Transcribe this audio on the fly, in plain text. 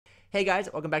Hey guys,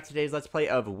 welcome back to today's Let's Play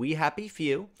of We Happy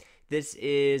Few. This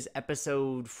is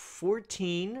episode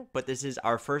 14, but this is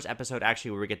our first episode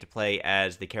actually where we get to play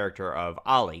as the character of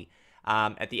Ollie.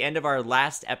 At the end of our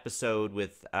last episode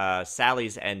with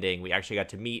Sally's ending, we actually got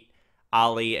to meet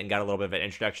Ollie and got a little bit of an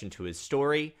introduction to his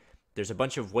story. There's a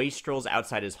bunch of wastrels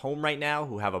outside his home right now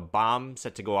who have a bomb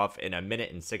set to go off in 1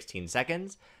 minute and 16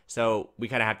 seconds. So we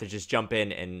kind of have to just jump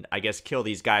in and, I guess, kill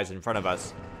these guys in front of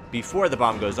us before the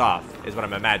bomb goes off, is what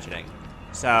I'm imagining.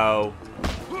 So,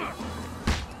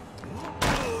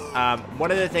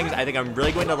 one of the things I think I'm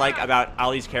really going to like about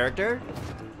Ollie's character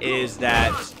is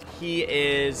that he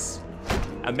is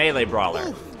a melee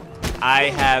brawler. I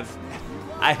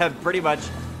have pretty much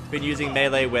been using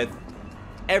melee with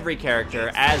every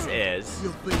character as is,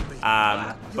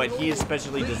 but he is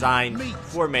specially designed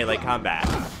for melee combat.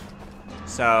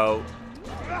 So,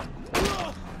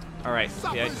 alright,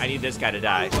 yeah, I need this guy to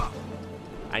die.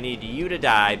 I need you to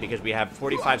die because we have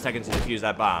 45 seconds to defuse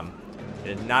that bomb.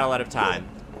 It is not a lot of time.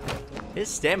 His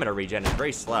stamina regen is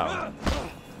very slow.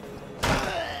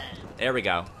 There we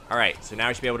go. Alright, so now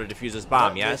we should be able to defuse this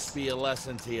bomb, yes? This be a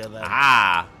lesson to you then.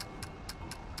 Ah!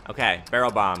 Okay,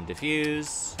 barrel bomb,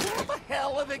 defuse. What the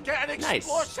hell are they getting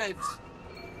explosions? Nice.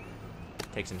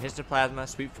 Take some histoplasma,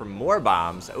 sweep for more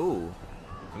bombs. Ooh.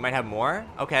 We might have more?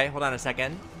 Okay, hold on a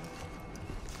second.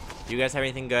 Do you guys have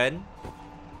anything good?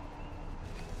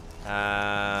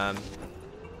 Yeah.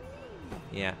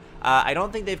 I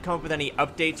don't think they've come up with any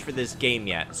updates for this game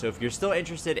yet. So if you're still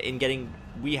interested in getting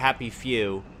We Happy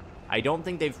Few, I don't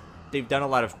think they've done a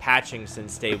lot of patching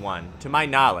since day one, to my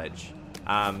knowledge.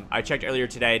 I checked earlier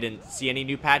today, I didn't see any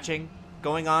new patching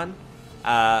going on.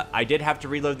 I did have to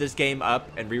reload this game up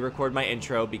and re-record my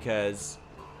intro because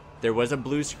there was a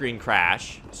blue screen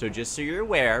crash. So just so you're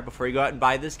aware, before you go out and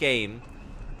buy this game,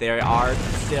 there are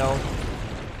still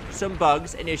some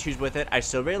bugs and issues with it. I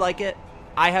still really like it.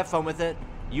 I have fun with it.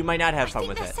 You might not have fun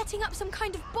with it. I think they're setting up some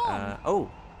kind of bomb.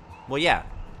 Oh. Well, yeah.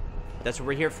 That's what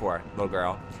we're here for, little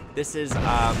girl. This is,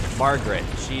 Margaret.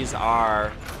 She's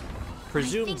our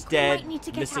presumed dead,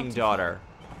 missing daughter.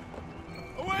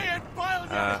 Away and file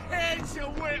your heads, you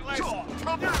witless!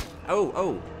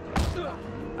 Oh.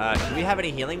 Do we have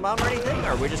any healing bomb or anything?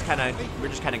 Or we're just kind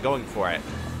of going for it?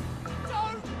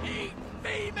 Don't eat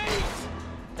me meat!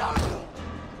 Don't!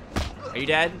 Are you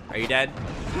dead? Are you dead?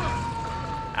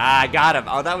 Ah, I got him.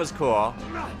 Oh, that was cool.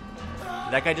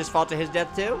 Did that guy just fall to his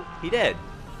death too? He did.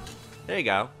 There you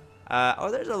go. Oh,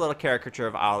 there's a little caricature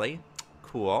of Ollie.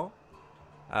 Cool.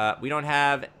 We don't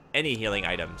have any healing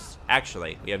items.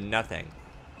 Actually, we have nothing.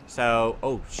 So,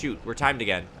 oh, shoot. We're timed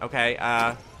again. Okay,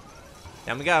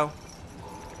 down we go.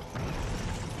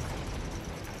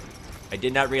 I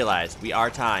did not realize we are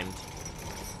timed.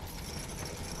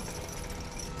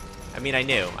 I mean, I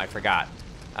knew. I forgot.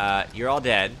 You're all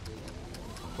dead.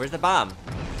 Where's the bomb?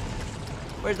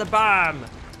 Where's the bomb?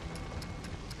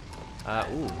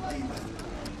 Ooh.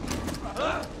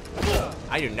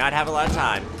 I do not have a lot of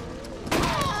time.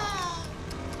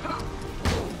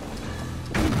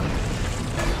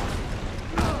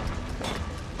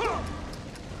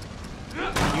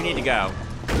 You need to go.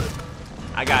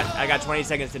 I got 20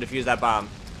 seconds to defuse that bomb.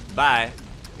 Bye.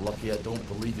 Lucky I don't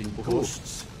believe in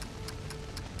ghosts.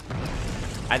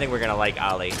 I think we're gonna like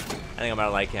Ollie. I think I'm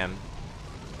gonna like him.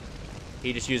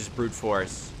 He just uses brute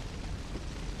force.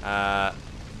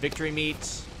 Victory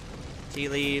meat, tea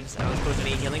leaves. I don't suppose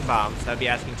any healing bombs. That'd be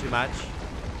asking too much.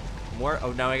 More?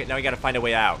 Oh, now we gotta find a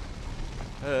way out.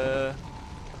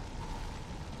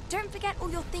 Don't forget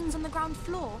all your things on the ground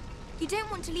floor. You don't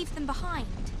want to leave them behind.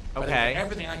 Okay.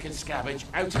 Everything I can scavenge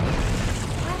out.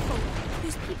 Careful,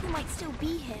 those people might still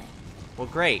be here. Well,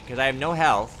 great, because I have no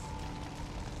health.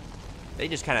 They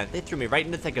just they threw me right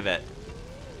in the thick of it.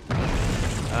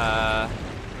 I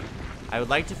would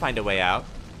like to find a way out.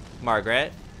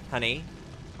 Margaret, honey.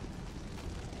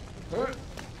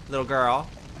 Little girl,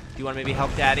 do you want to maybe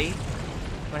help Daddy? You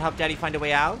want to help Daddy find a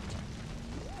way out?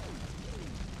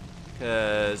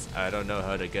 Because I don't know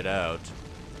how to get out.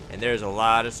 And there's a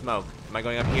lot of smoke. Am I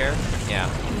going up here? Yeah.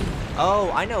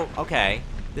 Oh, I know. Okay.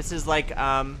 This is like,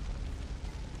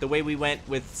 the way we went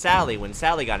with Sally when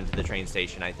Sally got into the train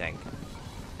station, I think.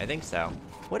 I think so.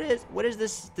 What is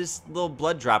this little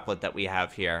blood droplet that we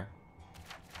have here?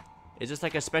 Is this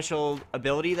like a special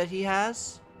ability that he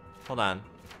has? Hold on.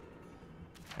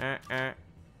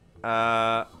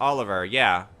 Oliver,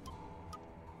 yeah.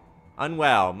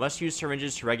 Unwell. Must use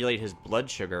syringes to regulate his blood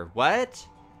sugar. What?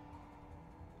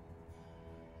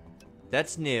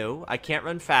 That's new. I can't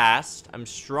run fast. I'm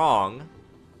strong.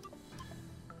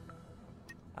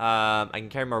 I can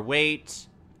carry more weight.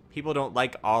 People don't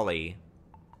like Ollie.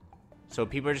 So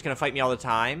people are just gonna fight me all the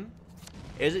time?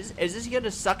 Is this gonna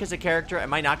suck as a character?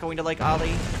 Am I not going to like Ollie?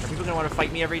 Are people gonna want to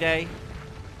fight me every day?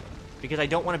 Because I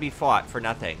don't want to be fought for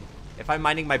nothing. If I'm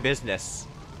minding my business.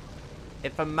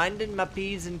 If I'm minding my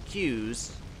P's and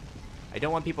Q's, I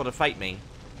don't want people to fight me.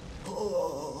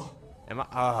 Am I?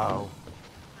 Oh.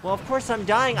 Well, of course I'm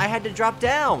dying. I had to drop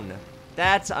down.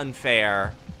 That's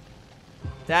unfair.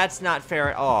 That's not fair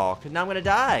at all. Because now I'm gonna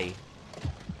die.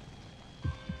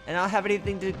 And I don't have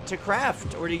anything to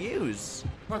craft or to use.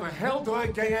 Where the hell do I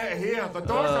get out of here? The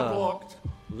doors are blocked.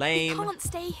 Lame. We can't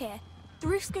stay here. The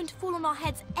roof's going to fall on our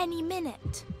heads any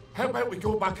minute. How about we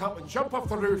go back up and jump off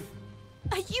the roof?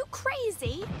 Are you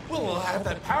crazy? Well, I have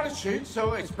that parachute,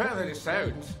 so it's better than it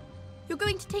sounds. You're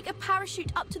going to take a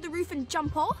parachute up to the roof and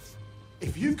jump off?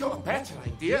 If you've got a better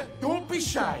idea, don't be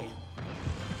shy.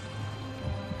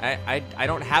 I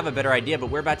don't have a better idea, but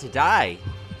we're about to die.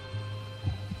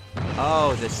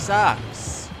 Oh, this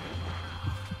sucks.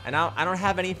 And I don't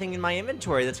have anything in my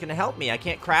inventory that's gonna help me. I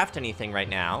can't craft anything right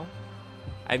now.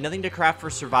 I have nothing to craft for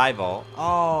survival.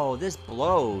 Oh, this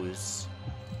blows.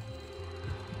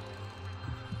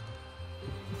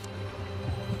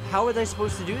 How are they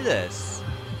supposed to do this?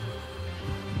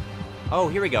 Oh,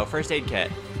 here we go. First aid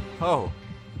kit. Oh,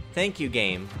 thank you,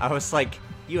 game. I was like,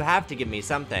 you have to give me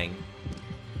something.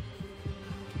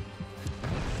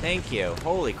 Thank you.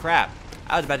 Holy crap.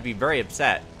 I was about to be very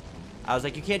upset. I was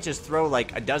like, you can't just throw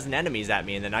like a dozen enemies at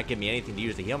me and then not give me anything to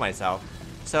use to heal myself.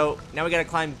 So now we gotta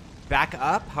climb back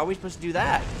up? How are we supposed to do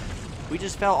that? We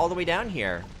just fell all the way down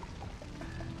here.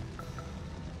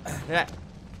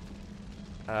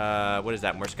 What is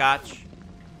that? More scotch?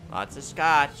 Lots of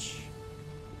scotch.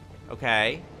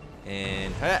 Okay.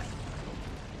 And that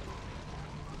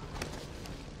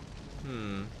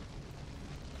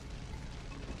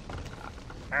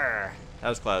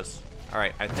was close.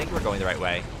 Alright, I think we're going the right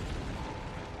way.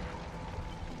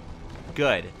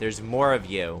 Good. There's more of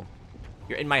you.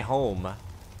 You're in my home.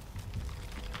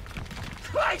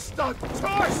 Christ on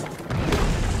toast!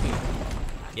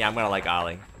 Yeah, I'm gonna like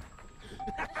Ollie.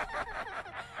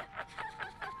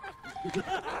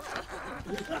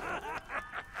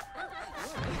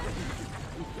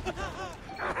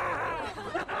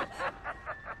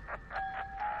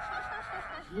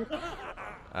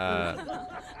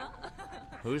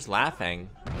 Who's laughing?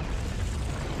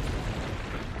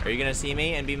 Are you gonna see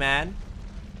me and be mad?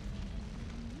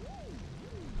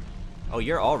 Oh,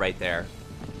 you're all right there.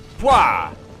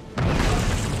 Bwah!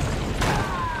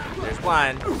 There's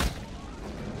one.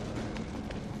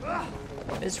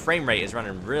 This frame rate is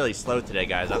running really slow today,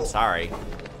 guys. I'm sorry.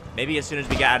 Maybe as soon as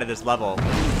we get out of this level,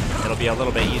 it'll be a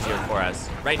little bit easier for us.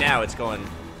 Right now, it's going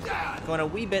a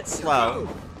wee bit slow.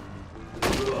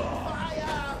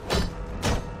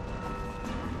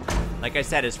 Like I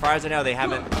said, as far as I know, they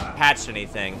haven't patched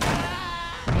anything.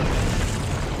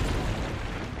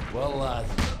 Well, lad,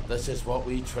 this is what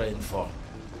we trained for.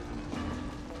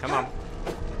 Come on.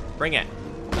 Bring it.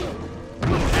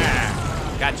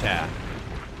 Ah, gotcha.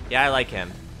 Yeah, I like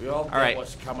him. We all get right.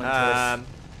 what's coming to us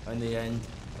in the end.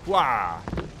 Wah!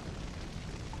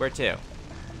 Where to?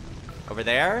 Over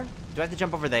there? Do I have to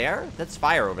jump over there? That's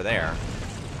fire over there.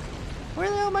 Where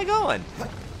the hell am I going?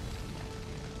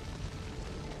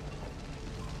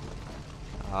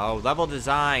 Oh, level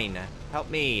design. Help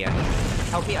me.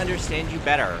 Help me understand you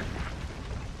better.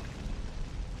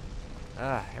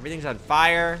 Everything's on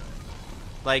fire.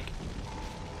 Like,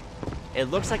 it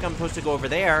looks like I'm supposed to go over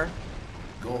there.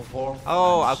 Go for.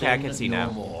 Oh, okay, I can see now.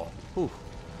 More. Whew.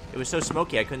 It was so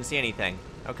smoky, I couldn't see anything.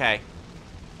 Okay.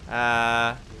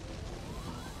 And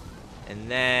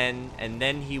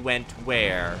then he went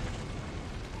where?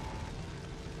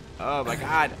 Oh my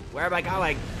god, where am I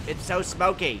going? It's so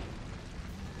smoky.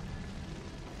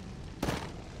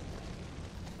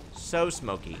 So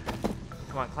smoky.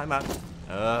 Come on, climb up.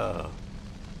 Oh.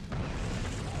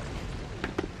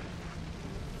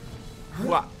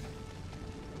 What?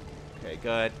 Okay,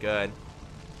 good, good.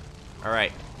 All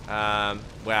right.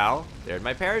 Well, there's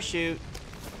my parachute.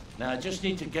 Now I just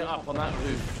need to get up on that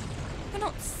roof. You're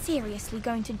not seriously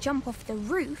going to jump off the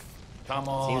roof? Come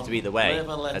on. Seems to be the way. live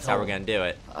a That's how we're little. gonna do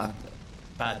it.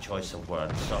 Bad choice of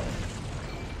words, sorry.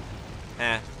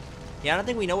 Yeah, I don't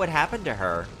think we know what happened to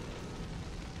her.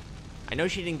 I know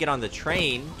she didn't get on the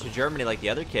train to Germany like the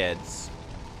other kids.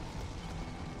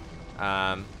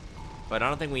 But I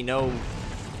don't think we know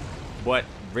what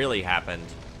really happened.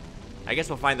 I guess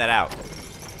we'll find that out.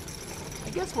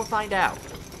 I guess we'll find out.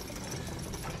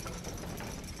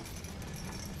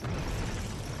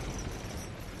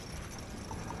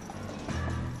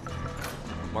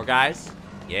 More guys?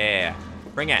 Yeah.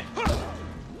 Bring it.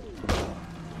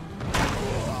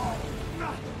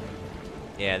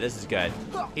 Yeah, this is good.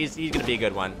 He's gonna be a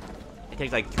good one. It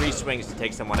takes like 3 swings to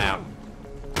take someone out.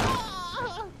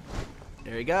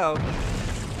 There you go.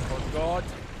 For God,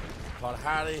 for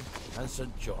Harry, and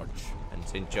St. George. And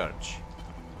St. George.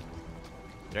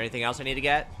 Is there anything else I need to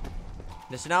get?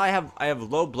 So now I have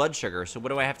low blood sugar, so what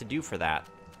do I have to do for that?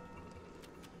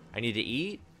 I need to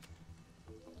eat?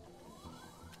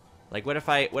 Like what if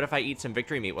I eat some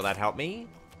victory meat? Will that help me?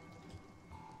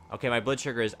 Okay, my blood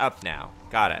sugar is up now.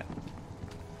 Got it.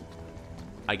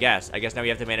 I guess now we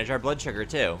have to manage our blood sugar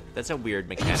too. That's a weird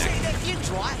mechanic. You say that things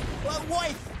right? Well, what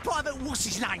if Private what's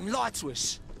his name lied to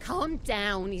us? Calm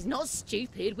down. He's not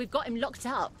stupid. We've got him locked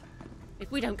up.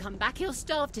 If we don't come back, he'll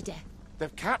starve to death.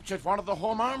 They've captured one of the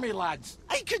Home Army lads.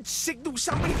 He could signal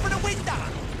somebody from the window.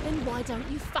 Then why don't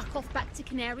you fuck off back to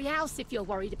Canary House if you're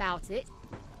worried about it?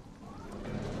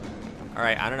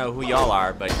 Alright, I don't know who y'all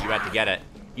are, but you about to get it.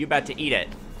 You about to eat it.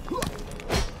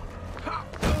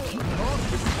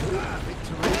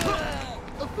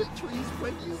 A victory's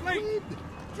when you win.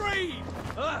 Dream!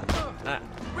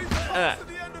 We've come to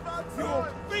the end of our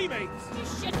time. Females! You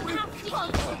shouldn't have to eat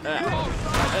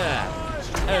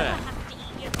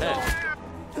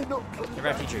They're not coming Never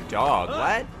have to eat your dog.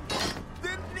 What?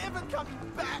 They're never coming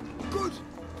back. Good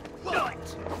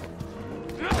night.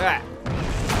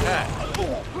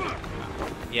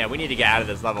 Yeah, we need to get out of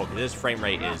this level because this frame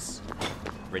rate is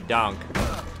redonk.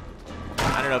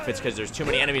 I don't know if it's because there's too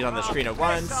many enemies on the screen at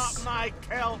once.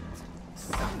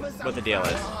 What the deal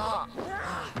is.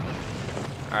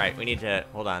 Alright, we need to...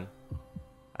 Hold on.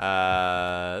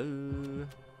 Yeah,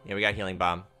 we got healing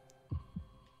bomb.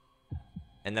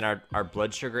 And then our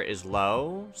blood sugar is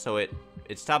low, so it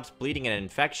stops bleeding an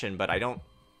infection, but I don't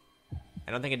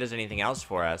think it does anything else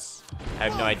for us. I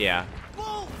have no idea.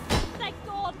 Thank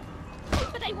God.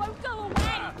 But they won't go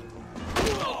away.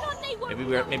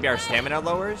 Maybe our stamina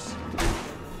lowers?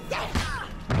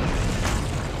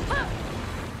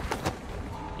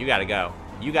 You gotta go.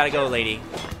 You gotta go, lady.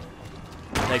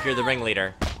 Like you're the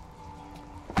ringleader.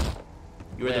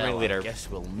 You are the ringleader. I guess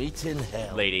we'll meet in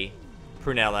hell. Lady.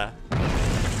 Prunella.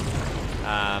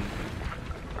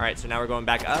 Alright, so now we're going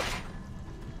back up.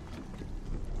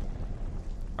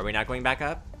 Are we not going back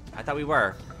up? I thought we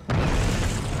were.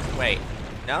 Wait.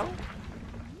 No?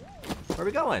 Where are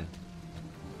we going?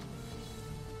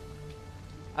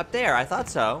 Up there, I thought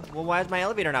so. Well, why is my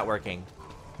elevator not working?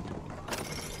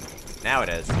 Now it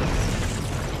is.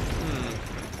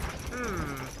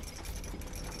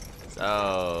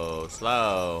 So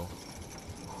slow.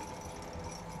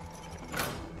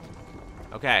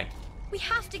 Okay. We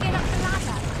have to get up the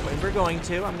ladder. When we're going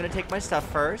to, I'm gonna take my stuff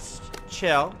first.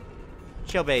 Chill.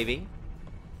 Chill, baby.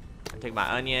 I'm gonna take my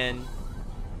onion.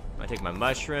 I'm gonna take my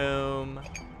mushroom.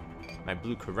 My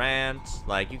blue currant.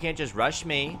 Like, you can't just rush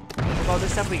me. Look at all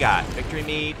this stuff we got. Victory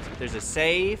meat. There's a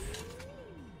safe.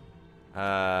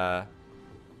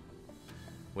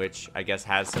 Which I guess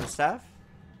has some stuff.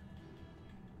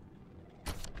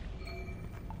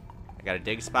 I got a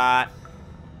dig spot.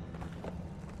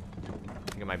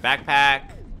 I got my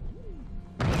backpack.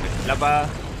 Lubba.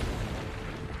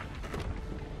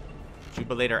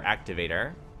 Jubilator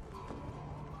activator.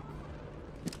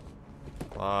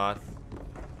 Cloth.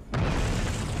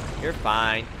 You're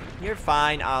fine. You're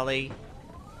fine, Ollie.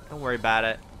 Don't worry about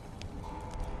it.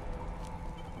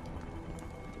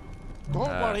 Don't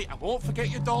worry, I won't forget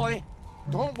you, Dolly.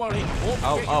 Don't worry, I won't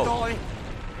forget you, Dolly.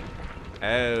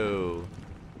 Oh.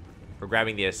 We're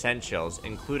grabbing the essentials,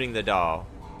 including the doll.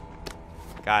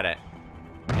 Got it.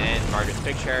 And Margaret's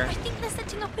picture. I think they're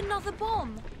setting up another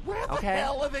bomb. Where the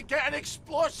hell are they getting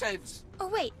explosives? Oh,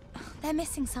 wait. They're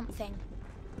missing something.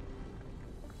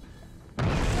 No,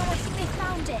 I think they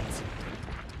found it.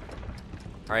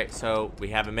 Alright, so we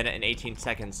have 1 minute and 18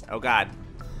 seconds. Oh, God.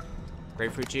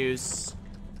 Grapefruit juice.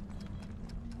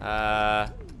 Did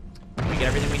we get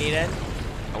everything we needed?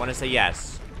 I want to say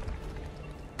yes.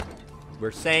 We're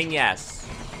saying yes.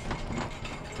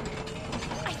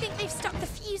 I think they've stuck the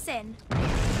fuse in.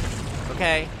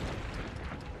 Okay.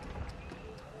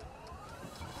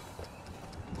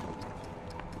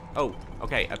 Oh,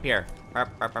 okay, up here.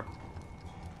 Can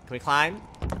we climb?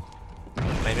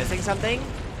 Am I missing something?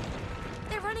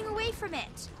 They're running away from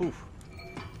it. Oof.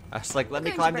 I was like, let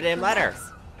me We're climb going the to damn break your ladder.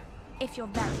 legs, if you're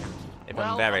very lucky. If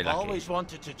I'm very I've lucky. always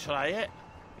wanted to try it.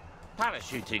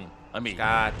 Parachuting, I mean.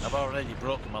 Scotch. I've already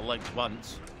broken my legs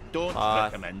once. Don't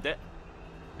Cloth. recommend it.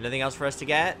 Anything else for us to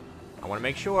get? I want to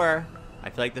make sure. I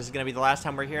feel like this is going to be the last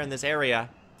time we're here in this area.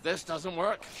 If this doesn't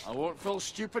work, I won't feel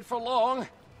stupid for long.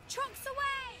 Trunks away!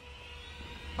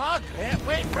 Margaret,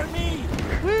 wait for me!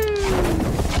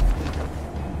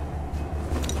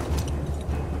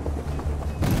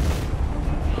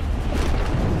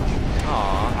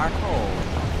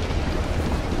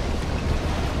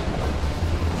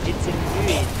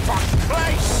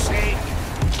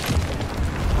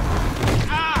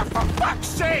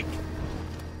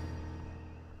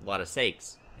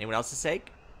 sakes. Anyone else's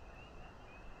sake?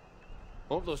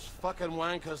 All those fucking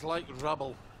wankers like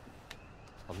rubble.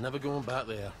 I'm never going back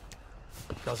there.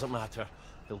 Doesn't matter.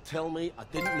 He'll tell me I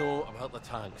didn't know about the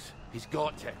tanks. He's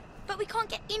got to. But we can't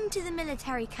get into the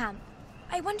military camp.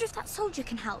 I wonder if that soldier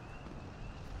can help.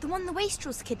 The one the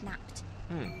wastrels kidnapped.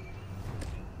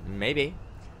 Maybe.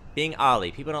 Being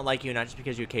Ollie, people don't like you not just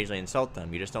because you occasionally insult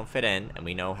them. You just don't fit in, and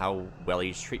we know how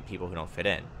wellies treat people who don't fit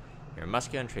in. You're a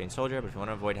muscular and trained soldier, but if you want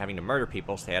to avoid having to murder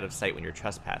people, stay out of sight when you're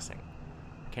trespassing.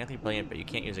 Mechanically brilliant, but you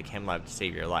can't use a chem lab to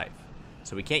save your life.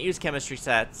 So we can't use chemistry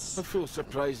sets. I feel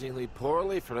surprisingly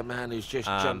poorly for a man who's just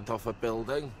jumped off a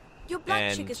building. Your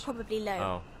blood sugar's probably low.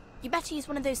 Oh. You better use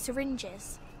one of those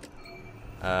syringes.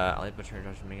 Ollie's blood sugar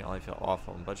making Ollie feel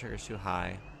awful. Blood sugar's too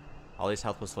high. Ollie's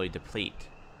health will slowly deplete.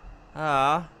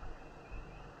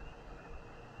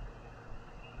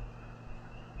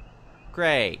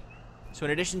 Great. So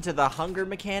in addition to the hunger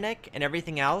mechanic and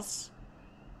everything else,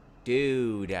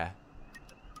 dude.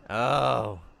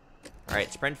 Oh.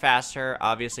 Alright, sprint faster.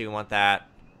 Obviously we want that.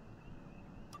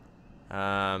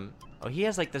 Oh, he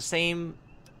has like the same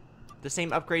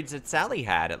upgrades that Sally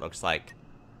had, it looks like.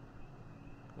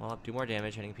 Well, do more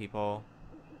damage hitting people.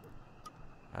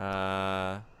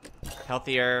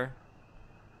 Healthier.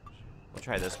 We'll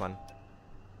try this one.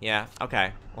 Yeah,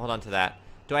 okay. We'll hold on to that.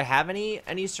 Do I have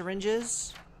any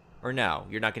syringes? Or no?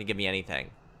 You're not going to give me anything.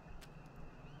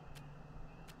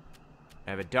 I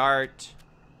have a dart.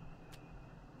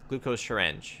 Glucose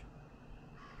syringe.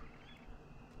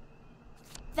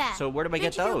 There. So where do I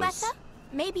get Don't you feel those? better?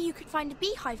 Maybe you could find a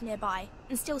beehive nearby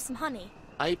and steal some honey.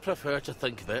 I prefer to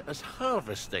think of it as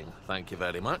harvesting, thank you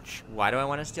very much. Why do I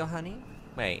want to steal honey?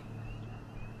 Wait.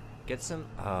 Get some...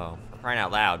 Oh, for crying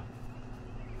out loud.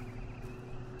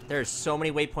 There's so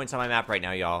many waypoints on my map right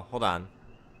now, y'all. Hold on.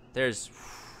 There's...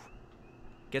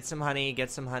 Get some honey,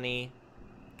 get some honey.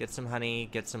 Get some honey,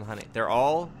 get some honey. They're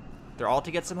all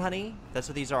to get some honey? That's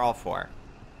what these are all for.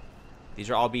 These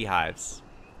are all beehives.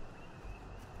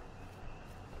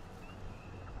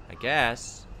 I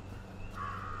guess.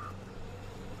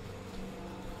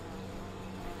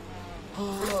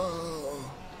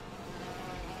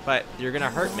 But you're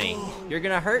gonna hurt me. You're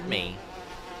gonna hurt me.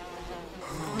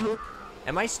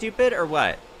 Am I stupid or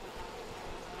what?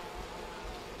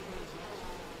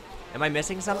 Am I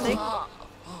missing something?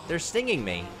 They're stinging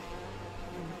me.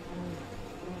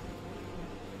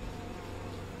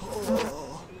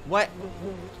 What?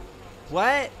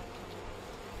 What?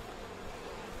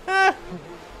 Ah!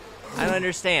 I don't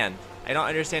understand. I don't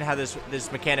understand how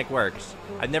this mechanic works.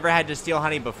 I've never had to steal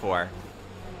honey before.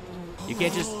 You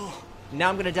can't just... Now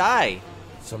I'm gonna die.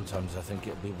 Sometimes I think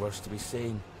it'd be worse to be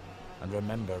sane and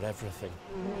remember everything.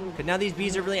 Cause now these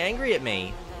bees are really angry at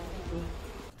me.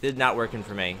 This is not working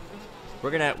for me.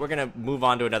 We're gonna move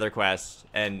on to another quest,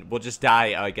 and we'll just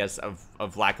die, I guess,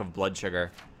 of lack of blood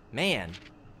sugar. Man.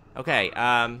 Okay.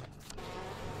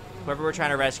 Whoever we're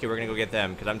trying to rescue, we're gonna go get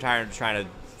them, cause I'm tired of trying to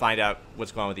find out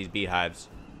what's going on with these beehives.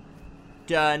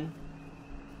 Done.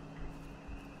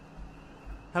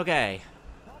 Okay.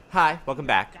 Hi, welcome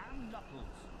back.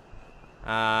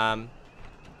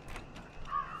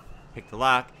 Pick the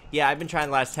lock. Yeah, I've been trying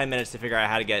the last 10 minutes to figure out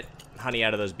how to get honey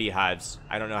out of those beehives.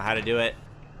 I don't know how to do it.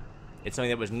 It's something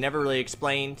that was never really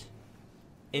explained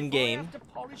in game. I have to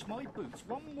polish my boots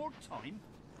one more time.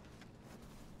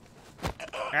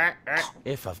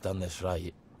 If I've done this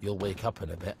right, you'll wake up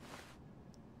in a bit.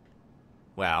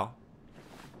 Well.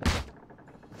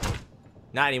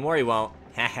 Not anymore, he won't.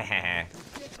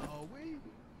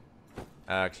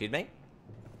 Excuse me?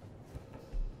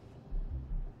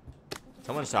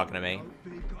 Someone's talking to me. Don't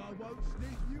think I won't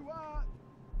sniff you out.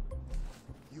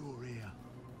 You're here.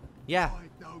 Yeah. I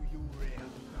know you're here.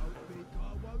 Don't think I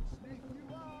won't sniff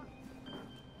you out.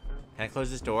 Can I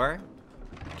close this door?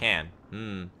 Can.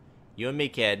 You and me,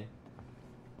 kid.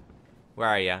 Where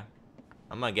are ya?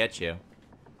 I'm gonna get you.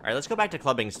 Alright, let's go back to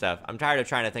clubbing stuff. I'm tired of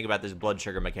trying to think about this blood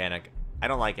sugar mechanic. I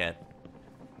don't like it.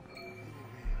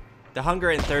 The hunger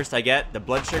and thirst I get, the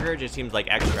blood sugar just seems like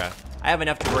extra. I have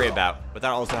enough to worry about,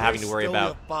 without also having to worry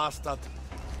about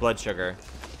blood sugar.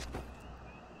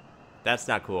 That's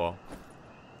not cool.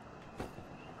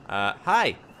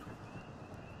 Hi.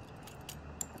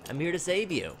 I'm here to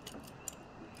save you.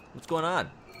 What's going on?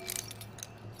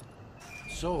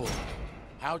 So,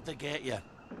 how'd they get you?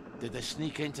 Did they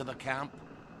sneak into the camp?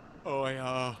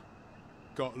 I,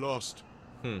 got lost.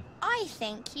 I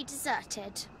think he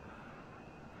deserted.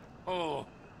 Oh,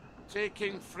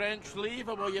 taking French leave,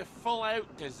 or were you full out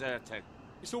deserting?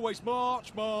 It's always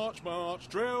march, march, march,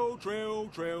 drill, drill,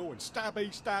 drill, and stabby,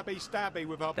 stabby, stabby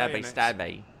with our bayonets.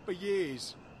 Stabby. For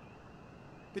years.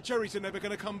 The cherries are never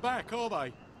going to come back, are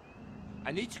they?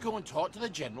 I need to go and talk to the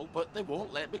General, but they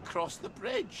won't let me cross the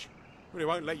bridge. Well, he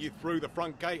won't let you through the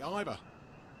front gate either.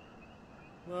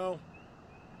 Well,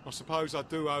 I suppose I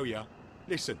do owe you.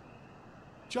 Listen,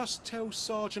 just tell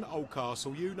Sergeant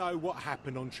Oldcastle you know what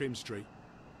happened on Trim Street.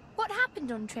 What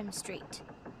happened on Trim Street?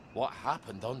 What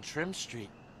happened on Trim Street?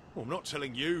 Well, I'm not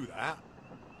telling you that.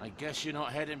 I guess you're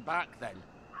not heading back then.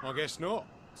 I guess not.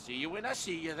 See you when I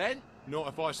see you then. Not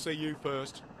if I see you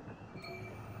first.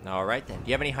 Alright then. Do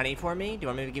you have any honey for me? Do you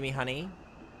want me to give me honey?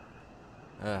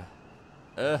 I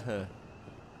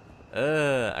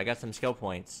got some skill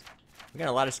points. We got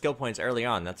a lot of skill points early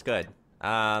on. That's good.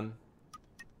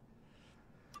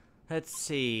 Let's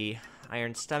see.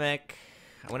 Iron stomach.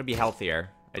 I want to be healthier.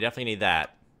 I definitely need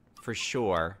that. For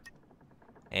sure.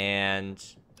 And...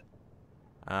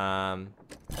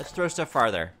 let's throw stuff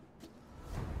farther.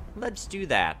 Let's do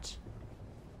that.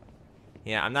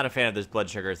 Yeah, I'm not a fan of this blood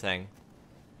sugar thing.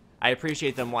 I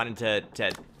appreciate them wanting to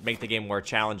make the game more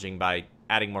challenging by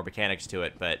adding more mechanics to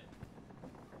it, but...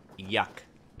 yuck.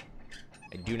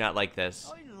 I do not like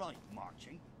this. I like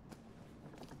marching.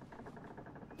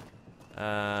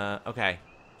 Okay.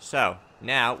 So,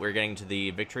 now we're getting to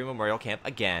the Victory Memorial Camp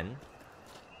again.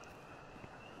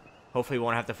 Hopefully we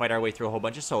won't have to fight our way through a whole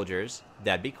bunch of soldiers.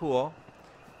 That'd be cool.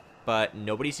 But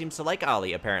nobody seems to like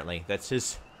Ollie, apparently. That's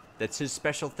his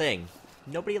special thing.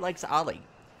 Nobody likes Ollie.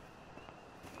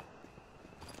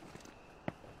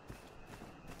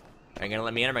 Are you gonna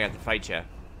let me in or am I gonna have to fight you?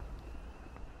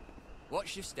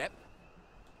 Watch your step.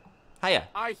 Hiya.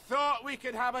 I thought we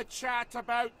could have a chat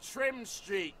about Trim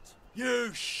Street.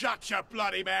 You shut your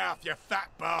bloody mouth, you fat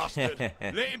bastard.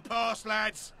 Let him pass,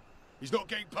 lads. He's not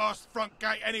getting past the front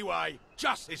gate anyway.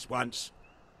 Just this once.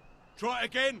 Try it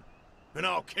again, and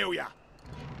I'll kill ya.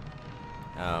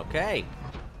 Okay.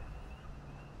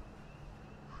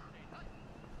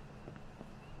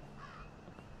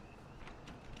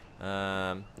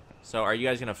 So are you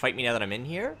guys gonna fight me now that I'm in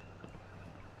here?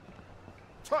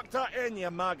 Tuck that in,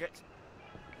 you maggot.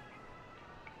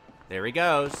 There he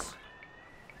goes.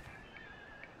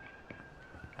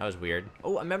 That was weird.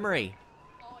 Oh, a memory.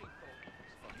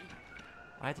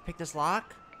 I have to pick this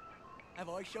lock? Have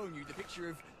I shown you the picture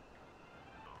of...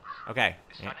 Okay.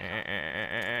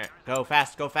 Go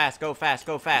fast, go fast, go fast,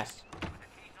 go fast.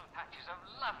 Occasional patches of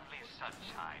lovely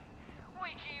sunshine.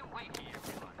 Wakey, wakey,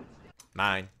 everyone.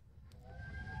 Mine.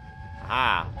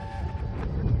 Ah.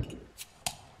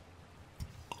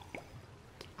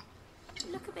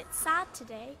 You look a bit sad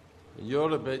today.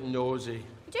 You're a bit nosy.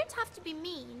 You don't have to be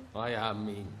mean, I am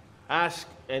mean. Ask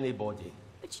anybody.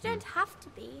 but you don't have to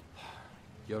be.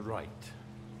 You're right.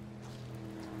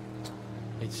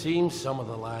 It seems some of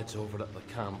the lads over at the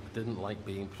camp didn't like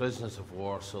being prisoners of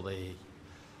war, so they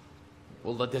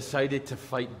decided to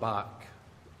fight back.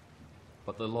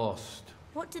 But they lost.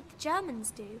 What did the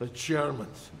Germans do? The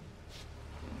Germans.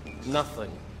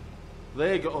 Nothing.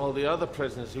 They got all the other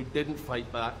prisoners who didn't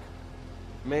fight back,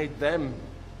 made them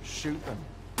shoot them.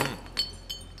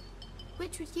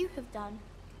 Which would you have done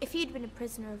if you'd been a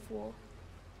prisoner of war?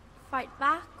 Fight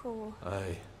back or...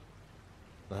 Aye.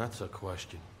 That's a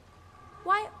question.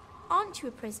 Why aren't you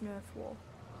a prisoner of war?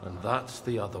 And that's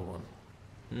the other one.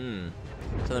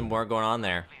 Something more going on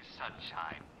there.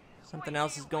 Sunshine. Something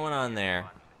else is going on there.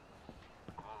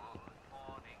 Good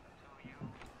morning to you.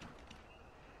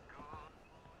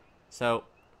 So,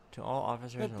 to all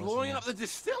officers They're and blowing listeners- up the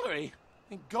distillery?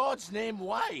 In God's name,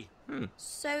 why?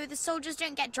 So the soldiers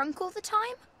don't get drunk all the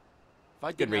time? If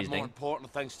I Good didn't have reasoning. more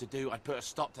important things to do, I'd put a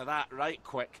stop to that right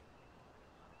quick.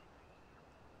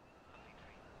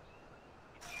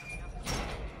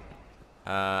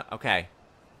 Okay.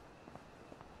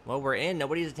 Well, we're in.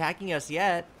 Nobody's attacking us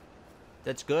yet.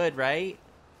 That's good, right?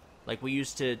 Like we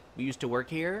used to work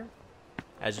here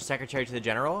as a secretary to the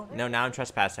general. No, now I'm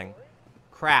trespassing.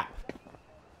 Crap.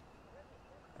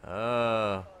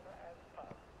 Oh.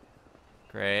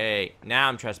 Great. Now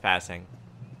I'm trespassing.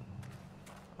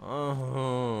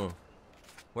 Oh.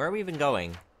 Where are we even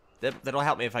going? That'll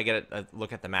help me if I get a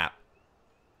look at the map.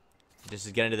 This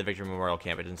is get into the Victory Memorial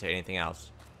Camp. It didn't say anything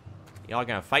else. Y'all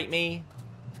gonna fight me?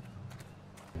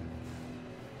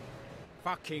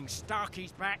 Fucking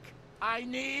Starkey's back. I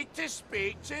need to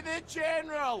speak to the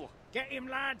General! Get him,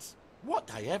 lads.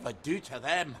 What'd I ever do to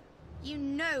them? You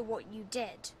know what you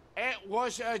did. It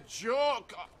was a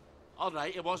joke!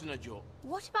 Alright, it wasn't a joke.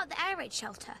 What about the air raid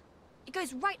shelter? It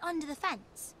goes right under the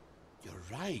fence. You're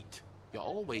right. You're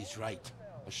always right.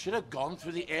 I should have gone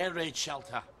through the air raid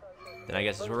shelter. Then I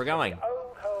guess that's where we're going.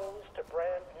 Old holes to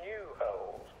brand new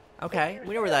holes. Okay,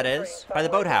 we know where that is. By the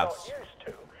boathouse.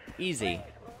 Easy.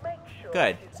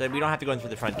 Good. So we don't have to go in through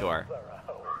the front door.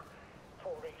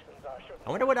 I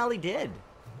wonder what Ollie did.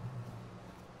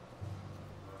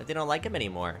 That they don't like him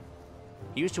anymore.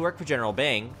 He used to work for General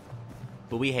Bing,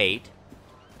 but we hate.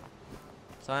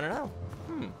 So I don't know.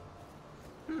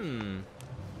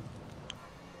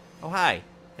 Oh, hi.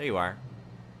 There you are.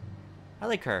 I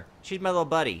like her. She's my little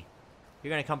buddy. You're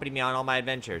gonna accompany me on all my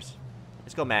adventures.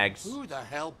 Let's go, Mags. Who the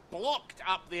hell blocked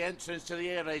up the entrance to the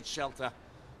air raid shelter?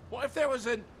 What if there was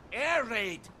an air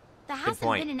raid? There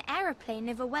hasn't been an aeroplane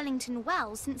over Wellington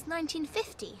Wells since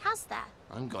 1950, has there?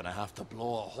 I'm gonna have to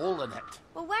blow a hole in it.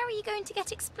 Well, where are you going to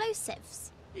get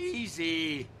explosives?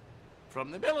 Easy.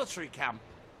 From the military camp.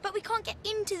 But we can't get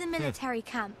into the military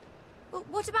camp. Well,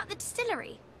 what about the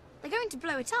distillery? They're going to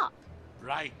blow it up.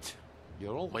 Right.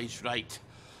 You're always right.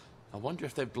 I wonder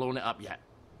if they've blown it up yet.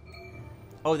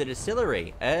 Oh, the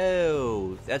distillery.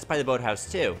 Oh, that's by the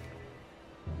boathouse, too.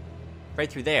 Right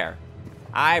through there.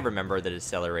 I remember the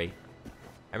distillery.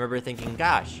 I remember thinking,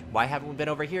 gosh, why haven't we been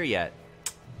over here yet?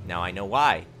 Now I know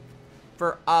why.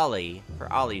 For Ollie.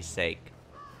 For Ollie's sake.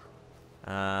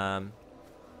 So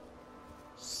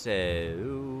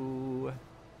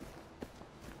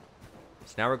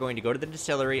now we're going to go to the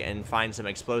distillery and find some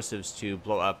explosives to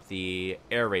blow up the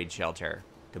air raid shelter.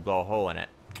 To blow a hole in it.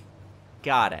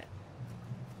 Got it.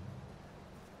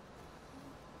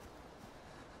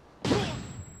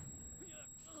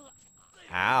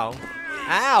 Ow.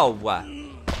 Ow!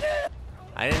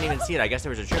 I didn't even see it. I guess there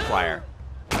was a tripwire.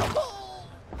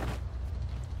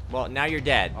 Well, now you're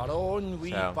dead. Our own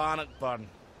wee Bannock burn.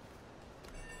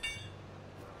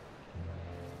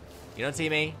 You don't see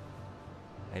me?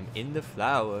 I'm in the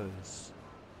flowers.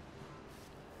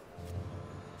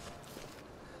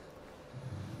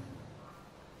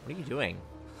 What are you doing?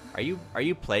 Are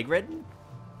you plague ridden?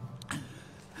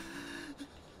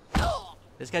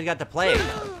 This guy's got the plague.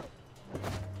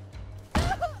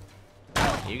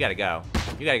 You gotta go.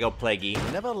 You gotta go, plaguey.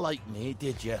 You never liked me,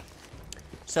 did you?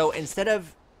 So instead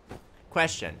of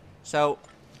question, so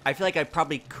I feel like I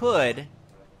probably could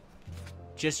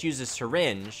just use a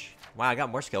syringe. Wow, I got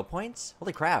more skill points?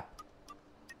 Holy crap.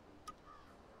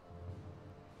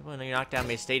 When you knock down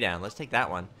may stay down. Let's take that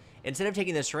one. Instead of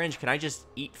taking the syringe, can I just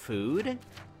eat food?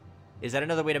 Is that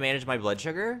another way to manage my blood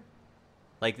sugar?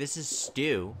 Like, this is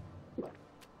stew.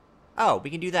 Oh, we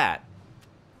can do that.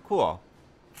 Cool.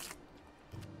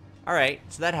 Alright,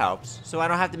 so that helps. So I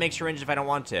don't have to make syringes if I don't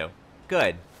want to.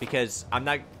 Good, because I'm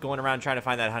not going around trying to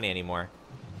find that honey anymore.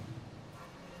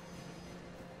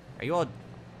 Are you all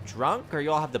drunk, or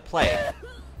you all have the plague?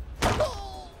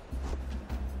 Because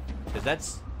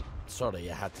that's... Sorry,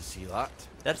 you had to see that.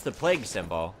 That's the plague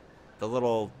symbol. The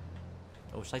little...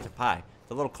 Oh, it's like a pie.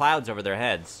 The little clouds over their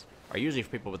heads are usually for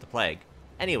people with the plague.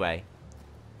 Anyway,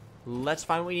 let's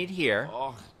find what we need here.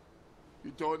 Oh,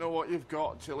 you don't know what you've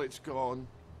got till it's gone.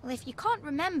 Well, if you can't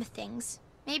remember things,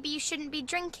 maybe you shouldn't be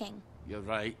drinking. You're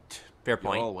right. Fair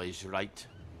point. You're always right.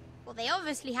 Well, they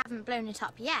obviously haven't blown it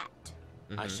up yet.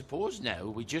 I suppose now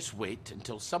we just wait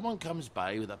until someone comes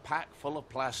by with a pack full of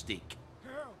plastic.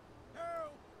 Help!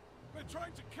 Help! They're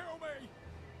trying to kill me!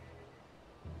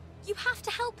 You have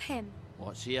to help him.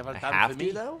 What's he ever I done have for to,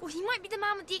 me? though? Well, he might be the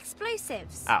man with the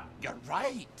explosives. Oh, You're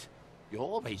right. You're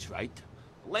always right.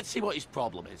 Let's see what his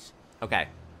problem is. okay.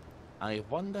 I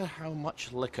wonder how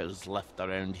much liquor's left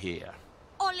around here.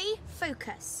 Ollie,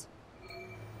 focus.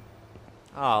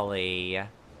 Ollie.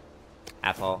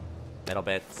 Apple. Metal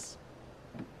bits.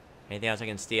 Anything else I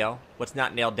can steal? What's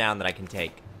not nailed down that I can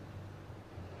take?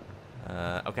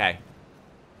 Okay.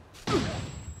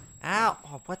 Ow!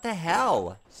 Oh, what the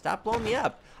hell? Stop blowing me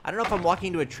up. I don't know if I'm walking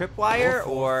into a tripwire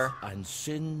or... And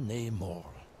sin nae more.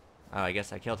 Oh, I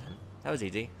guess I killed him. That was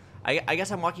easy. I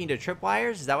guess I'm walking into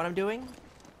tripwires? Is that what I'm doing?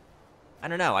 I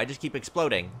don't know. I just keep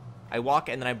exploding. I walk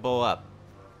and then I blow up.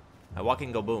 I walk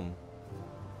and go boom.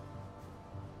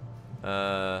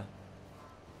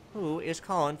 Who is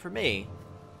calling for me?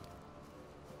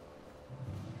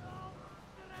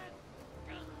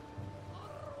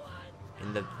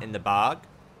 In the bog?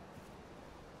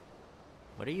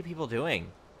 What are you people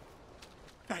doing?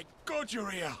 Thank God you're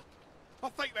here! I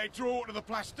think they drew it to the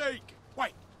plastic.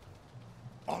 Wait.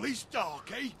 Ollie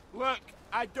Starkey? Look,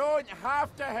 I don't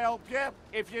have to help you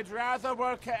if you'd rather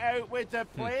work it out with the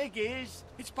plagueies.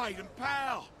 It's Baden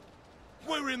Powell.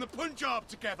 We were in the Punjab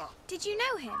together. Did you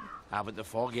know him? Haven't the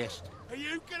foggiest. Are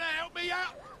you gonna help me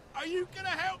out? Are you gonna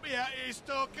help me out here,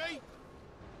 Starkey?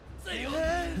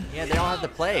 Yeah, they all have the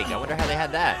plague. I wonder how they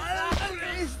had that.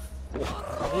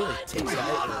 Really takes it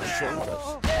out of the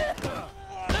shoulders.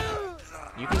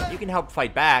 You can help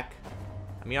fight back.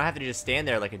 I mean, you don't have to just stand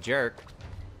there like a jerk.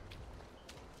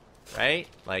 Right?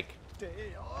 Like...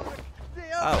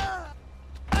 Oh.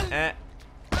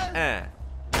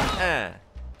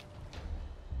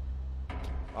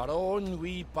 Our own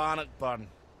wee Bannockburn.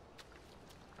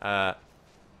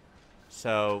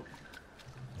 So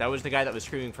that was the guy that was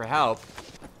screaming for help.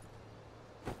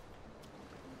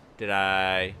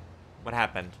 What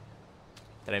happened?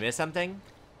 Did I miss something?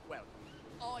 Well,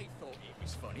 I thought it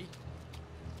was funny.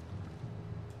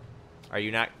 Are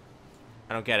you not?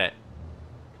 I don't get it.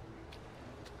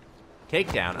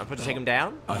 Takedown. I'm supposed to take him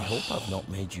down? I hope I've not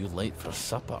made you late for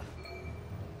supper.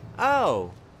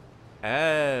 Oh.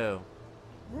 Oh.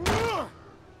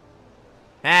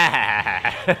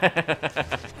 I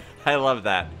love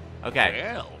that. Okay.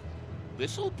 Well,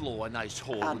 this'll blow a nice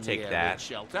hole I'll in take the air that. raid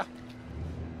shelter.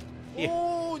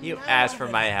 You asked for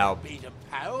my help. Beat him,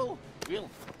 pal. Real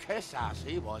kiss ass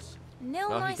he was. Nil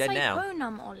Well, he's nisi dead now.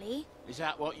 bonum, Ollie. Is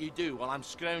that what you do while I'm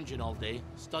scrounging all day,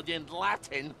 studying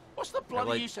Latin? What's the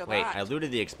bloody use of Wait, that? I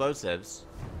looted the explosives.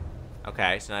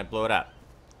 Okay, so now I blow it up.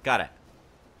 Got it.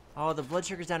 Oh, the blood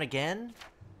sugar's down again?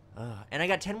 And I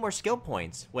got 10 more skill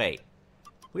points. Wait.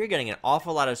 We're getting an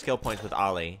awful lot of skill points with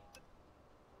Ollie.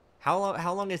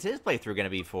 How long is his playthrough gonna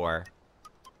be for?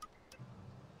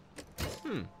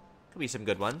 Could be some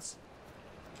good ones.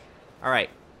 Alright.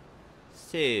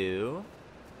 So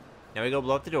now we go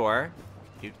blow up the door.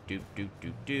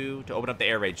 To open up the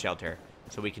air raid shelter.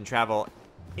 So we can travel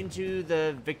into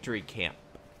the victory camp.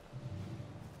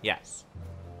 Yes.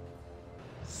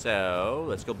 So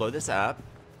let's go blow this up.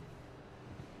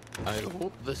 I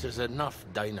hope this is enough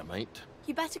dynamite.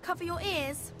 You better cover your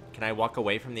ears. Can I walk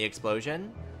away from the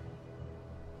explosion?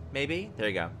 Maybe? There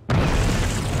you go.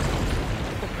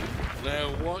 Now,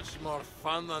 what's more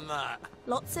fun than that?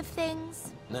 Lots of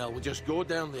things. Now, we'll just go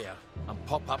down there and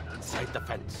pop up inside the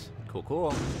fence. Cool,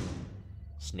 cool.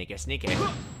 Sneaky, sneaky.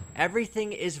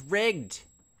 Everything is rigged.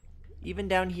 Even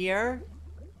down here.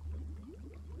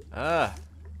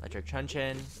 Electric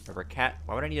truncheon. Rubber cat.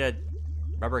 Why would I need a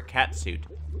rubber cat suit?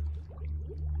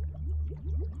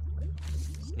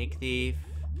 Sneak thief.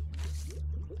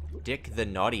 Dick the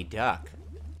Naughty Duck.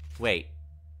 Wait.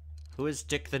 Who is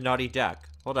Dick the Naughty Duck?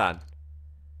 Hold on.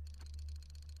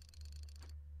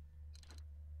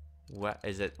 What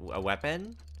is it? A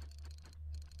weapon?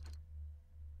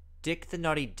 Dick the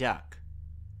Naughty Duck.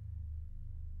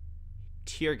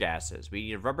 Tear gases. We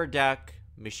need a rubber duck,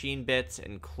 machine bits,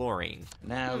 and chlorine.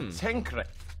 Now, tinker it.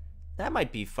 That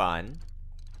might be fun.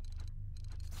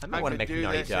 I might want to make a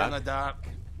naughty in the duck. dark.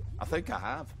 I think I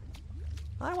have.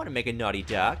 I want to make a naughty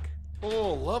duck.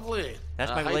 Oh, lovely.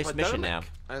 That's my latest mission now.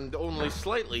 And only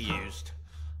slightly used.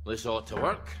 This ought to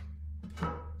work.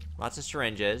 Lots of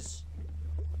syringes.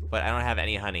 But I don't have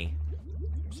any honey.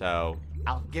 So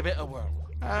I'll give it a whirl.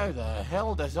 How the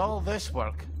hell does all this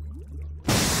work?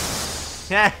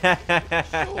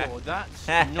 Oh, that's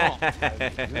not how you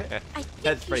do it. I think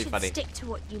That's you pretty should funny. stick to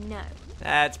what you know.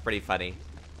 That's pretty funny.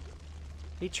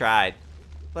 He tried.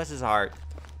 Bless his heart.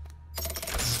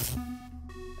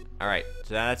 Alright,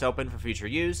 so now that's open for future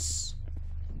use.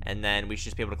 And then we should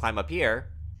just be able to climb up here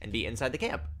and be inside the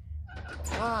camp.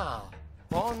 Ah,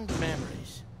 fond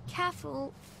memories.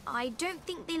 Careful. I don't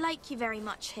think they like you very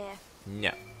much here.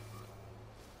 No.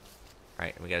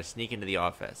 Alright, we gotta sneak into the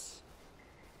office.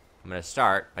 I'm gonna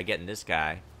start by getting this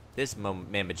guy. This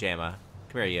Mamba Jamma.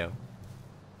 Come here, you.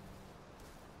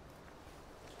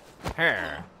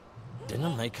 Here.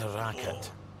 Didn't make a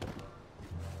racket.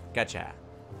 Gotcha.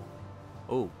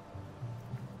 Ooh.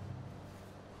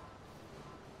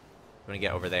 I'm gonna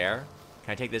get over there.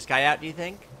 Can I take this guy out, do you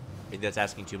think? I think that's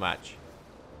asking too much.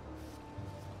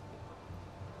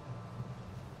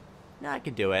 No, I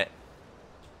can do it.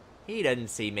 He doesn't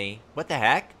see me. What the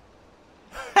heck?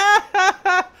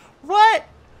 What?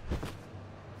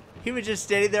 He was just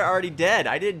standing there already dead.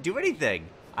 I didn't do anything.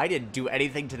 I didn't do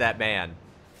anything to that man.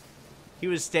 He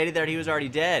was standing there and he was already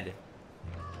dead.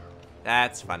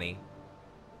 That's funny.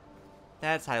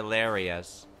 That's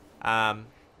hilarious. Alright,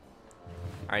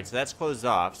 so that's closed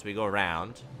off, so we go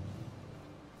around.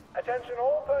 Attention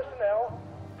all personnel.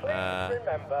 Please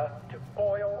remember to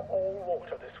boil all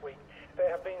water this week. There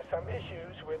have been some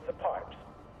issues with the pipes.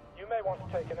 You may want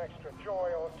to take an extra joy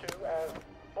or two as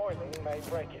boiling may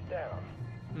break it down.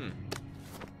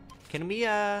 Can we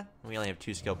only have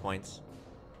 2 skill points.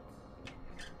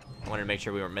 I wanted to make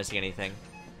sure we weren't missing anything.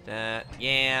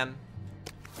 Yeah.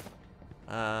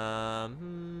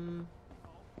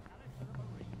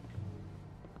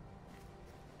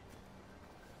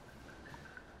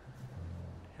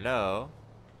 Hello?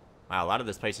 Wow, a lot of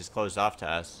this place is closed off to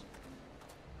us.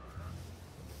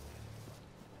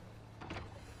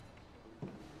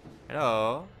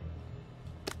 Hello?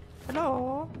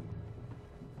 Hello?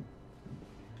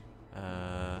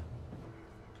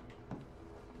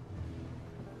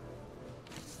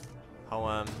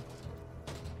 Poem.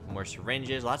 More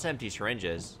syringes. Lots of empty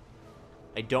syringes.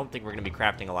 I don't think we're going to be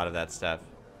crafting a lot of that stuff.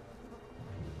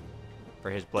 For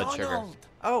his blood sugar.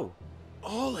 Oh!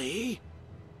 Ollie!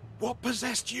 What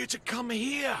possessed you to come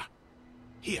here?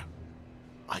 Here.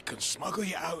 I can smuggle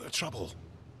you out of trouble.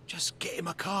 Just get him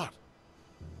a cart.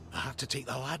 I have to take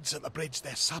the lads at the bridge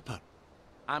their supper.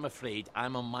 I'm afraid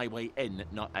I'm on my way in,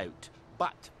 not out.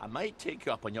 But I might take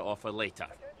you up on your offer later.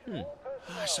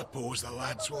 I suppose the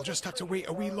lads will just have to wait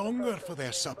a wee longer for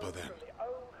their supper then.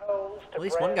 At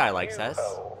least one guy likes us.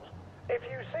 If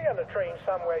you see on a train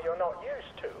somewhere you're not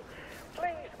used to,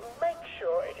 please make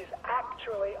sure it is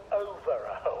actually over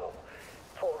a hole.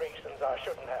 For reasons I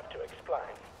shouldn't have to explain.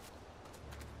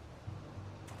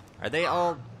 Are they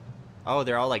all... Oh,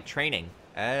 they're all like training.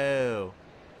 Oh.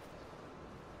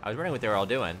 I was wondering what they were all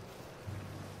doing.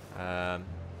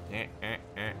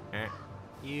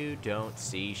 You don't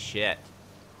see shit.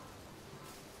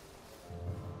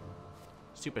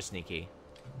 Super sneaky.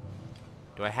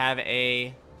 Do I have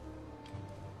a...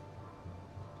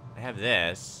 I have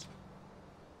this.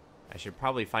 I should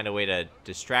probably find a way to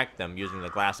distract them using the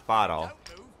glass bottle.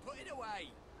 Don't move, put it away.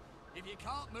 If you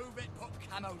can't move it, put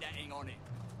camo netting on it.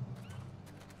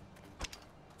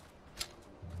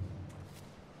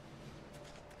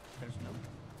 There's no...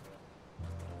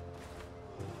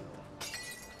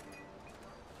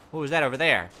 What was that over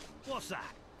there? What's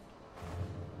that?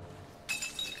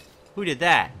 Who did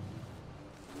that?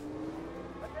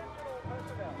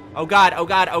 Oh god, oh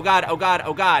god, oh god, oh god,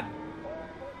 oh god.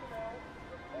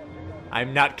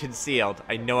 I'm not concealed.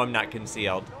 I know I'm not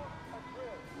concealed.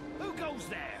 Who goes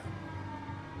there?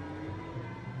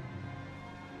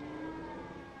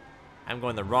 I'm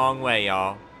going the wrong way,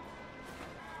 y'all.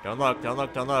 Don't look, don't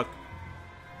look, don't look.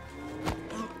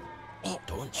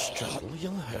 Don't struggle,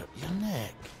 you'll hurt your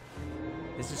neck.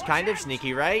 This is kind of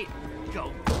sneaky, right?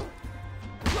 Go.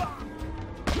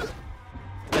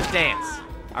 Let's dance.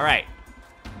 Alright.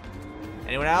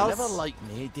 Anyone else? You never liked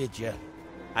me, did you?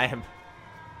 I am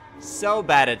so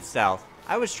bad at stealth.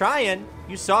 I was trying.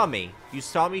 You saw me. You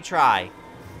saw me try.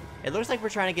 It looks like we're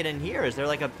trying to get in here. Is there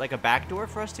like a back door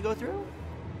for us to go through?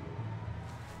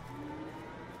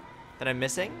 That I'm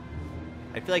missing?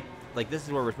 I feel like this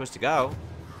is where we're supposed to go.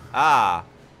 Ah.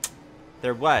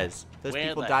 There was. Those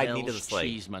people died needlessly.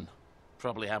 Cheeseman?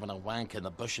 Probably having a wank in the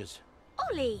bushes.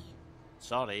 Ollie!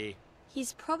 Sorry.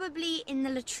 He's probably in the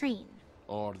latrine.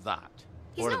 Or that.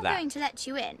 He's not going to let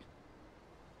you in.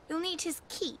 You'll need his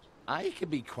key. I can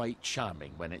be quite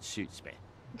charming when it suits me.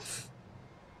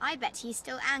 I bet he's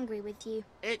still angry with you.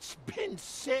 It's been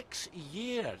 6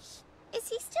 years. Is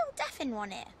he still deaf in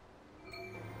one ear?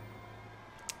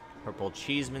 Purple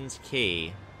Cheeseman's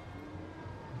key.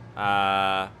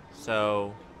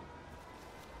 So...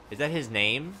 Is that his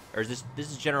name? Or is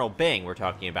this is General Bing we're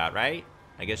talking about, right?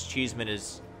 I guess Cheeseman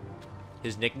is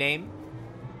his nickname?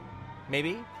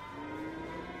 Maybe?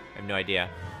 I have no idea.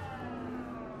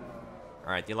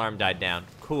 Alright, the alarm died down.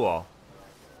 Cool.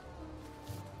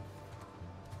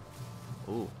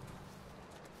 Ooh.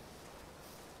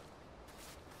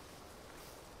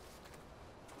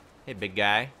 Hey, big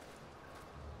guy.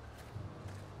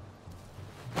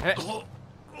 Hey.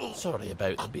 Sorry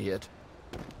about the beard.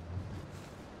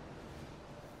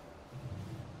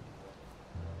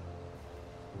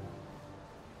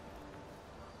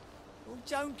 Well,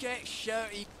 don't get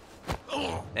shirty.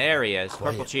 There he is, Purple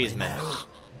Quietly Cheeseman. now.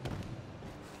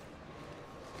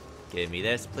 Give me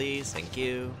this, please. Thank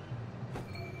you.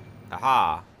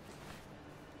 Aha.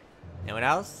 Anyone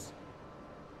else?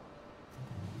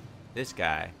 This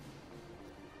guy.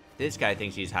 This guy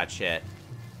thinks he's hot shit.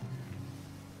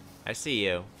 I see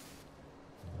you.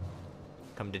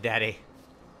 Come to daddy.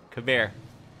 Come here.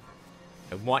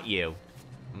 I want you.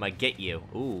 I'm gonna get you.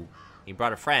 Ooh. You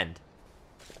brought a friend.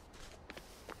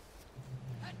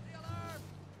 Hit the alarm!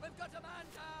 We've got a man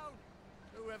down!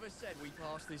 Whoever said we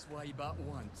passed this way but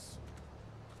once?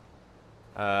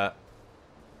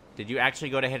 Did you actually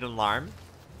go to hit an alarm?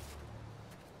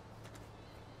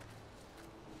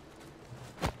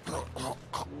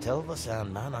 Tell the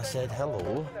Sandman I said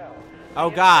hello. Oh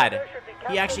god.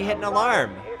 He actually hit an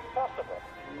alarm.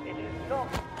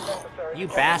 You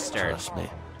bastard. Trust me,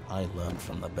 I learned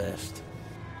from the best.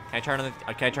 Can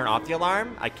I turn off the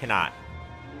alarm? I cannot.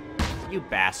 You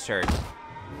bastard.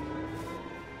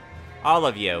 All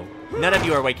of you. None of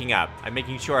you are waking up. I'm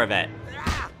making sure of it.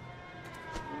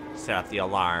 Set off the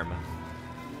alarm.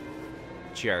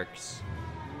 Jerks.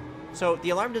 So, the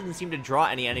alarm doesn't seem to draw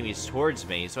any enemies towards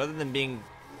me, so other than being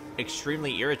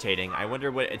extremely irritating, I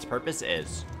wonder what its purpose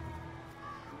is.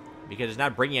 Because it's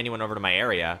not bringing anyone over to my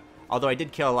area, although I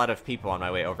did kill a lot of people on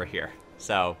my way over here.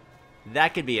 So,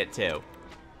 that could be it too.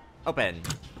 Open.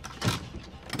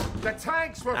 The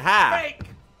tanks were Aha. fake!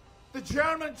 The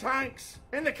German tanks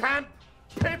in the camp!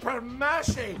 Paper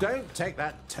mache! Don't take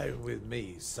that tone with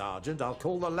me, Sergeant. I'll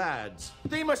call the lads.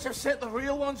 They must have sent the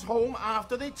real ones home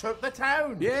after they took the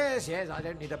town. Yes, I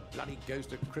don't need a bloody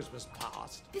ghost of Christmas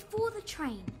past. Before the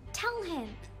train. Tell him.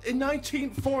 In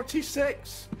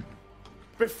 1946.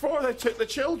 Before they took the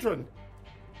children.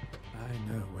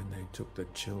 I know when they took the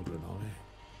children, Ollie.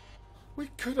 We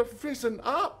could have risen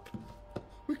up.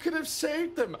 We could have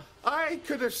saved them. I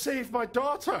could have saved my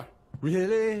daughter.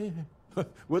 Really?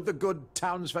 Would the good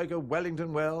townsfolk of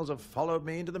Wellington Wells have followed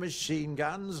me into the machine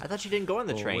guns? I thought you didn't go on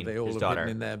the Or train, would they all his have daughter.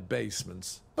 hidden in their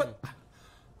basements? But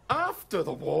after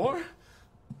the war,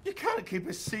 you can't keep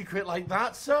a secret like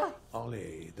that, sir.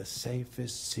 Ollie, the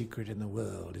safest secret in the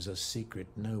world is a secret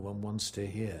no one wants to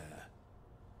hear.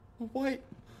 Why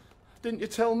didn't you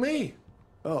tell me?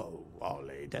 Oh,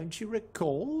 Ollie, don't you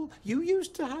recall? You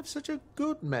used to have such a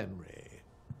good memory.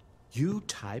 You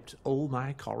typed all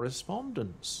my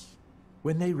correspondence.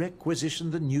 When they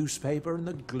requisitioned the newspaper and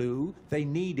the glue, they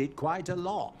needed quite a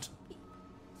lot.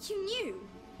 You knew?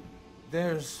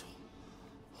 There's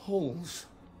holes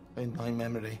in my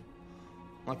memory.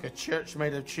 Like a church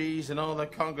made of cheese and all the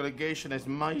congregation is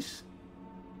mice.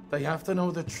 They have to know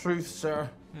the truth, sir.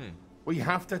 We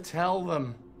have to tell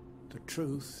them. The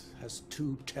truth has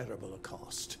too terrible a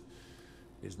cost.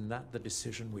 Isn't that the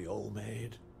decision we all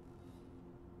made?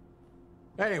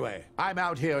 Anyway, I'm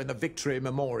out here in the Victory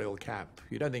Memorial Camp.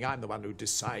 You don't think I'm the one who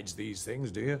decides these things,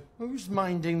 do you? Who's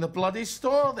minding the bloody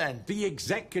store, then? The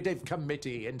Executive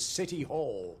Committee in City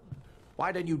Hall.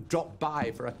 Why don't you drop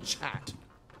by for a chat?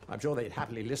 I'm sure they'd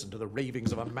happily listen to the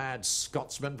ravings of a mad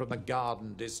Scotsman from the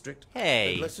Garden District.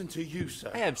 Hey, Listen to you,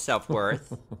 sir. I have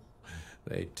self-worth.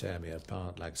 They'd tear me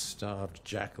apart like starved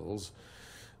jackals,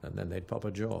 and then they'd pop a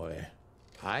joy.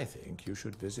 I think you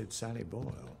should visit Sally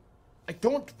Boyle. I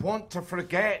don't want to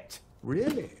forget.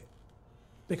 Really?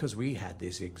 Because we had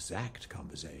this exact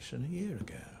conversation a year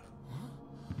ago.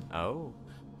 Oh.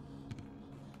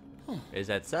 Is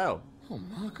that so? Oh,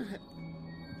 Margaret.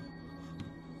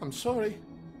 I'm sorry.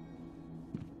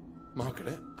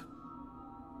 Margaret.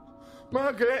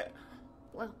 Margaret!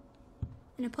 Well,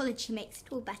 an apology makes it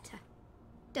all better,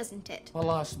 doesn't it?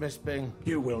 I'll ask Miss Bing.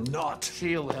 You will not.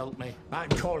 She'll help me. I'm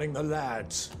calling the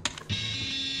lads.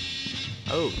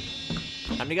 Oh.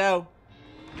 Time to go.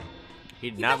 He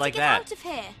did You not better like get that. out of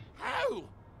here. How?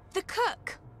 The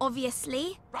cook,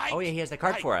 obviously. Right. Oh yeah, he has the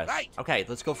card right, for us. Right. Okay,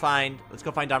 let's go find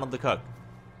Donald the cook.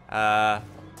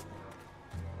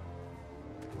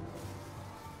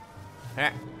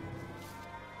 Here.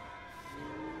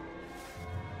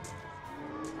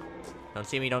 Don't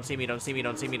see me, don't see me, don't see me,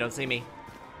 don't see me, don't see me.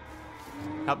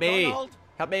 Help me! Donald?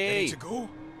 Help Ready me! to go?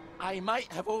 I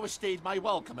might have overstayed my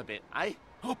welcome a bit, eh?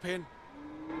 Hop in.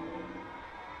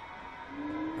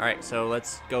 Alright, so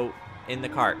let's go in the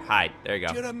cart. Hide. There you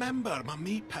Do you go. remember my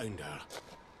meat pounder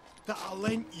that I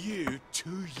lent you 2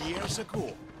 years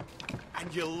ago?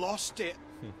 And you lost it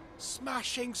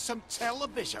smashing some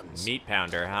televisions. Meat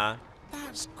pounder, huh?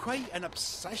 That's quite an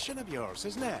obsession of yours,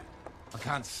 isn't it? I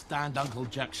can't stand Uncle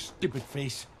Jack's stupid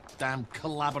face. Damn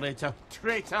collaborator.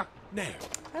 Traitor. Now,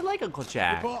 I like Uncle we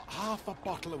Jack. bought half a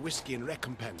bottle of whiskey in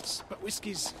recompense, but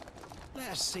whiskey's,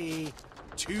 let us say,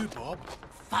 2 bob.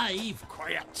 5.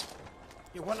 Quiet.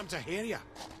 You want them to hear you.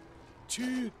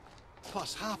 2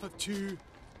 plus half of 2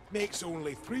 makes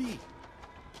only 3.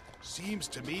 Seems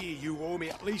to me you owe me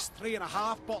at least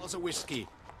 3.5 bottles of whiskey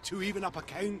to even up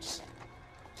accounts.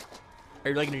 Are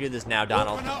you really gonna do this now,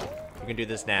 Donald? Open up. You can do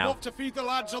this I'm now. off to feed the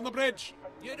lads on the bridge.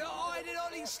 You're not hiding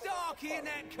Ollie Starkey in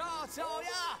that cart, are ya?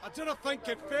 I didn't think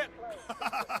it fit.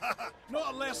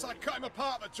 Not unless I cut him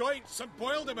apart at the joints and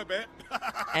boiled him a bit.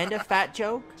 And a fat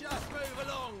joke? Just move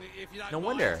along if you don't No mind.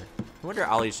 wonder. No wonder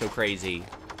Ollie's so crazy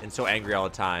and so angry all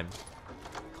the time.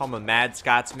 Call him a mad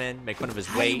Scotsman, make fun of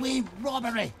his weight. Highway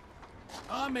robbery.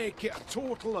 I make it a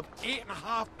total of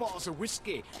 8.5 bottles of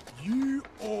whiskey. You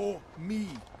owe me.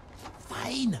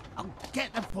 Fine. I'll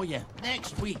get them for you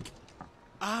next week.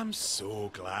 I'm so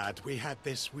glad we had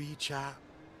this wee chat.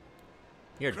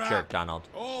 You're a Crap. jerk, Donald.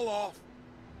 All off.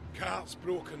 Cart's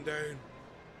broken down.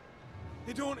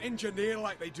 They don't engineer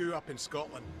like they do up in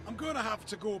Scotland. I'm going to have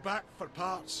to go back for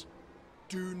parts.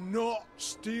 Do not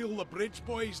steal the bridge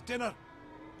boys' dinner,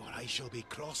 or I shall be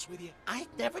cross with you. I'd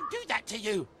never do that to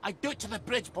you. I do it to the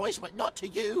bridge boys, but not to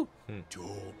you.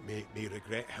 Don't make me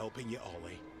regret helping you,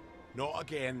 Ollie. Not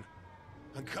again.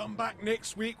 And come back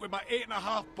next week with my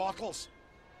 8.5 bottles.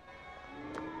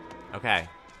 Okay.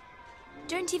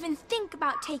 Don't even think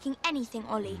about taking anything,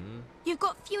 Ollie. You've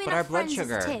got few But our enough blood friends as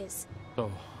it sugar. is.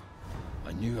 Oh,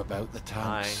 I knew about the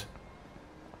tanks.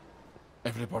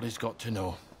 Everybody's got to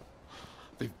know.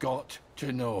 They've got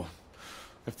to know.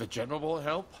 If the General will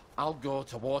help, I'll go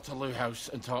to Waterloo House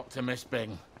and talk to Miss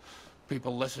Bing.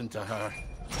 People listen to her.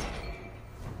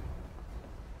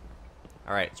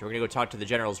 Alright, so we're gonna go talk to the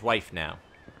General's wife now.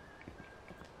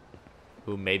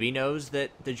 Who maybe knows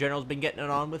that the General's been getting it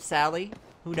on with Sally?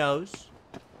 Who knows?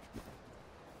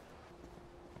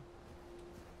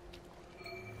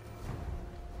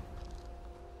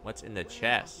 What's in the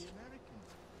chest?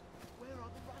 Where are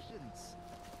the Russians?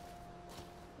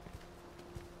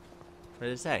 What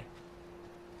did it say?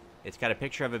 It's got a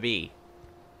picture of a bee.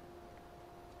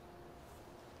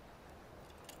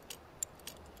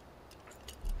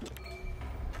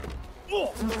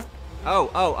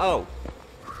 Oh.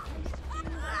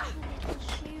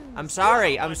 I'm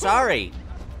sorry.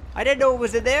 I didn't know it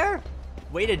was in there.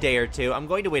 Wait a day or two. I'm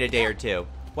going to wait a day or two.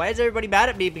 Why is everybody mad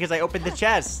at me because I opened the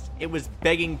chest? It was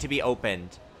begging to be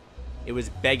opened. It was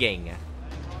begging.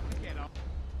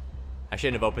 I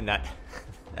shouldn't have opened that.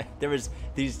 There was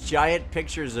these giant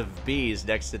pictures of bees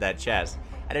next to that chest.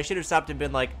 And I should have stopped and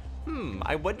been like,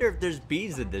 I wonder if there's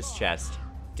bees in this chest.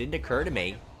 Didn't occur to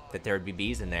me that there would be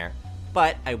bees in there.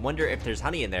 But I wonder if there's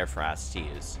honey in there for us to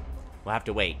use. We'll have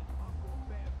to wait.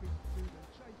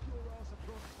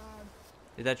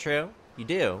 Is that true? You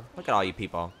do? Look at all you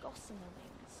people. Gossamer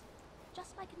wings.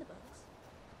 Just like in the books.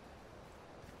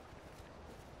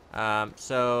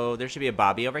 So there should be a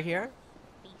Bobby over here.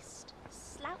 Beast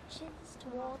slouches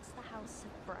towards the house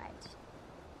of bread.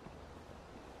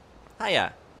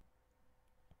 Hiya.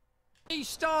 Hey,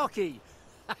 Starkey!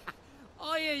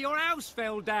 I hear your house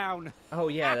fell down. Oh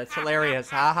yeah, that's hilarious.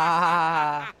 Ha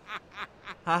ha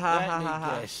ha ha ha ha Let ha me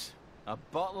ha. guess. A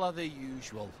bottle of the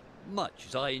usual. Much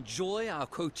as I enjoy our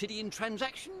quotidian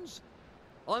transactions,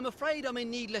 I'm afraid I'm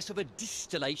in need less of a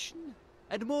distillation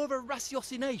and more of a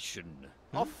ratiocination.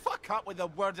 Oh, fuck up with the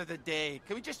word of the day.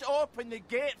 Can we just open the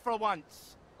gate for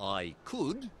once? I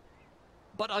could,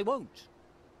 but I won't.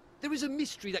 There is a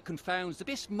mystery that confounds the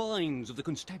best minds of the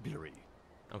constabulary.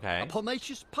 Okay. A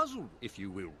pomacious puzzle, if you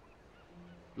will.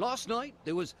 Last night,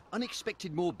 there was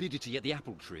unexpected morbidity at the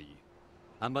apple tree,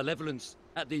 and malevolence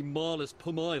at the Marlus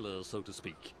Pomiler, so to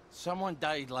speak. Someone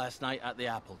died last night at the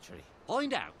apple tree.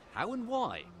 Find out how and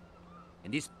why.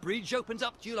 And this bridge opens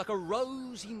up to you like a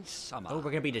rose in summer. Oh, we're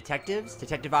gonna be detectives?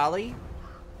 Detective Ollie?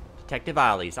 Detective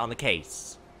Ollie's on the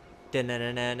case.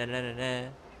 Da-na-na-na-na-na-na.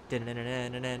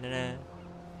 Da-na-na-na-na-na-na.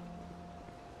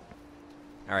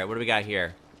 Alright, what do we got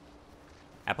here?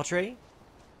 Apple tree?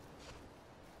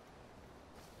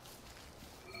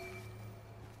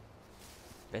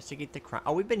 Investigate the crime.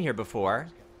 Oh, we've been here before.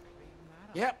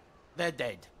 Yep, they're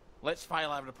dead. Let's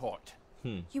file our report.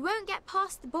 You won't get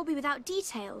past the Bobby without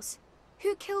details.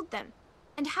 Who killed them?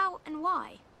 And how and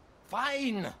why?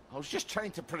 Fine. I was just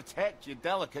trying to protect your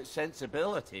delicate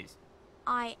sensibilities.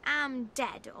 I am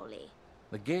dead, Ollie.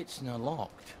 The gate's not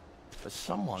locked, but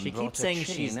someone She brought keeps a saying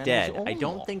chain she's and dead. it's all I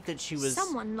don't locked. think that she was...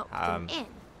 Someone locked them in.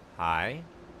 Hi?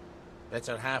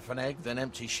 Better half an egg than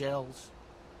empty shells.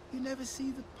 You never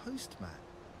see the postman,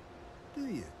 do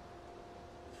you?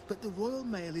 But the Royal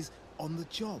Mail is on the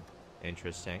job.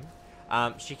 Interesting.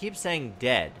 She keeps saying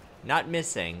dead. Not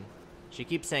missing. She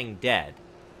keeps saying dead.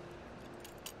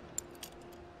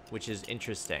 Which is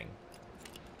interesting.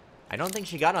 I don't think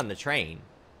she got on the train.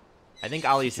 I think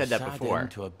Ollie said that before.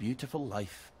 Into a beautiful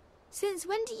life. Since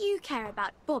when do you care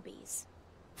about Bobbies?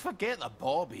 Forget the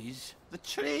bobbies. The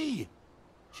tree.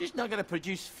 She's not going to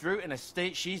produce fruit in a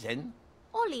state she's in.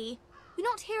 Ollie, we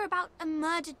not hear about a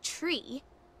murdered tree.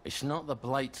 It's not the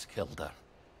blights killed her.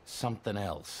 Something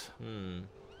else.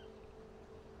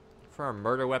 For a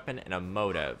murder weapon and a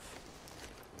motive.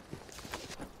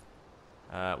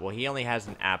 Well, he only has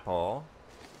an apple.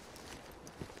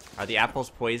 Are the apples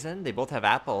poison? They both have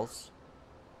apples.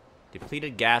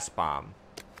 Depleted gas bomb.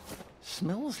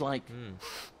 Smells like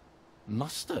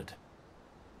mustard.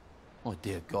 Oh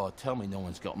dear God, tell me no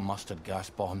one's got mustard gas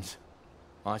bombs.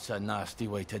 That's a nasty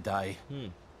way to die.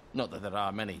 Not that there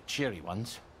are many cheery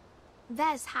ones.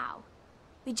 There's how.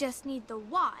 We just need the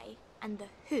why and the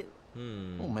who.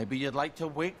 Well, maybe you'd like to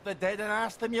wake the dead and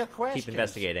ask them your questions. Keep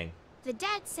investigating. The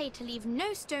dead say to leave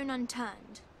no stone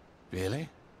unturned. Really?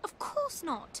 Of course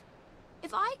not.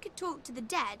 If I could talk to the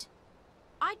dead,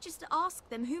 I'd just ask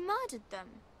them who murdered them.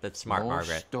 That's smart, No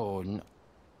Margaret. Stone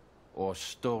or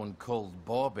Stone Cold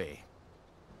Bobby.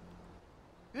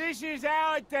 This is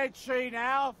our dead tree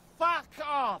now. Fuck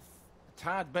off. A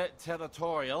tad bit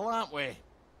territorial, aren't we?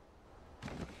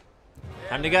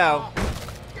 Time to go.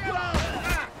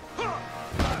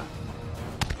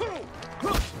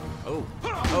 Oh.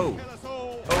 Oh. Oh.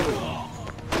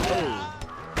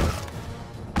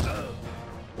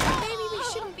 Maybe we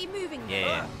shouldn't be moving.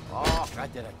 Yeah. Oh, I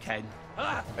did a ken.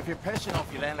 If you're pissing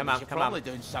off your enemies, you're probably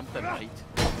doing something right.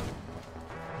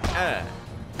 Yeah,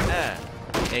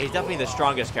 he's definitely the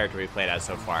strongest character we've played as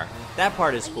so far. That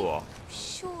part is cool.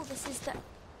 Sure this is the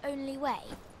only way?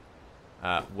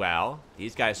 Well,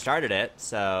 these guys started it,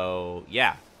 so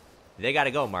yeah. They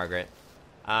gotta go, Margaret.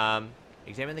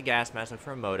 Examine the gas mask, look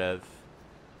for a motive.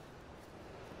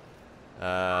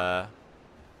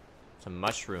 Some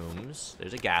mushrooms.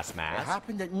 There's a gas It mask.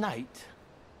 happened at night,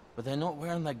 but they're not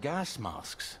wearing their gas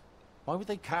masks. Why would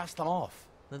they cast them off?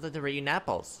 Looks like they're eating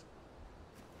apples.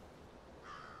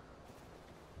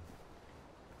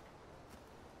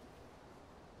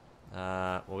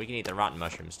 Well, we can eat the rotten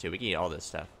mushrooms too. We can eat all this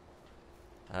stuff.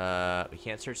 We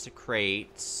can't search the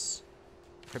crates.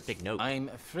 Cryptic note. I'm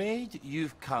afraid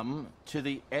you've come to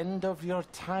the end of your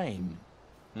time.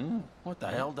 What the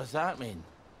hell does that mean?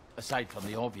 Aside from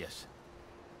the obvious.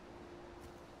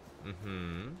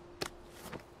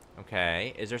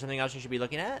 Okay. Is there something else you should be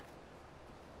looking at?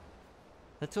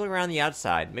 Let's look around the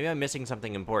outside. Maybe I'm missing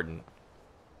something important.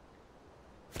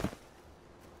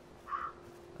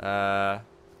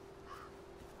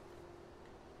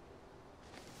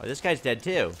 Oh, this guy's dead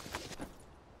too.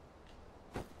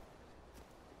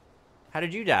 How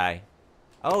did you die?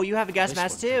 Oh, you have a gas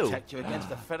mask too. Protect you against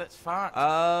the ferret's fart.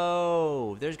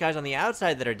 Oh, there's guys on the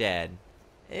outside that are dead.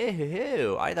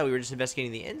 Ew, I thought we were just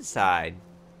investigating the inside.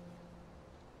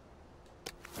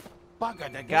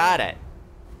 Got it.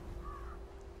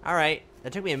 Alright,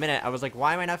 that took me a minute. I was like,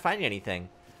 why am I not finding anything?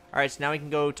 Alright, so now we can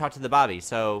go talk to the Bobby.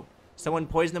 So, someone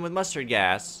poisoned them with mustard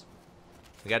gas.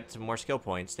 We got some more skill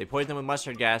points. They poisoned them with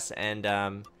mustard gas and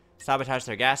sabotaged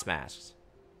their gas masks.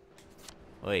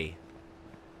 Oy.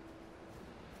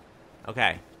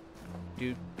 Okay.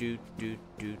 We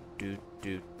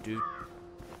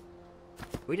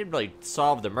didn't really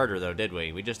solve the murder though, did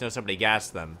we? We just know somebody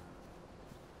gassed them.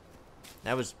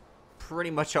 That was pretty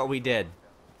much all we did.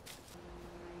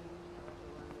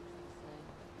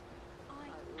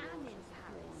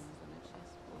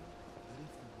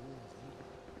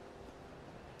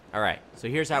 Alright, so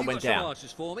here's how it went down.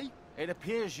 For me? It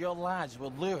appears your lads were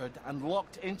lured and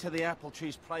locked into the apple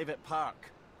tree's private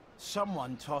park.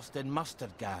 Someone tossed in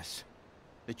mustard gas.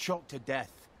 They choked to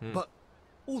death. But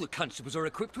all the constables are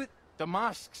equipped with? The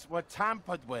masks were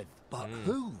tampered with. But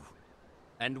who?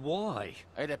 And why?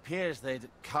 It appears they'd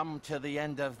come to the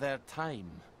end of their time.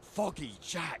 Foggy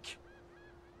Jack.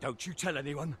 Don't you tell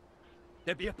anyone.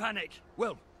 There'd be a panic.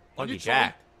 Well, Foggy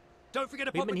Jack. Don't forget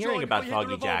to We've been hearing about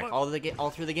Foggy Jack all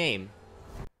through the game.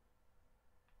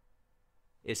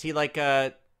 Is he like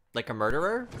a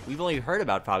murderer? We've only heard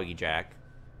about Foggy Jack.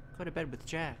 Go to bed with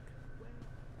Jack.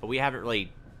 But we haven't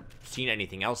really seen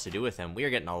anything else to do with him. We are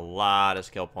getting a lot of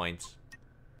skill points.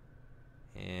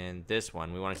 And this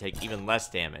one, we want to take even less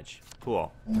damage.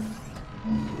 Cool.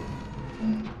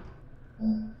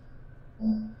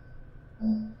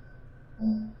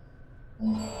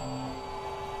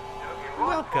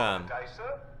 Welcome. Day,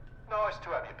 sir. Nice to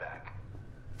have you back.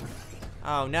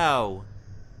 Oh no.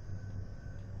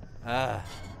 Time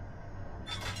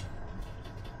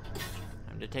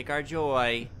to take our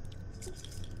joy.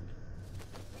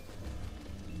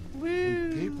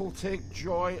 Woo. People take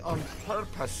joy on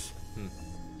purpose.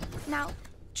 Now,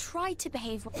 try to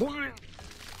behave.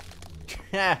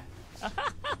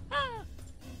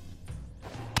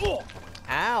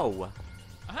 Ow.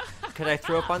 Could I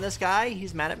throw up on this guy?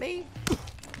 He's mad at me?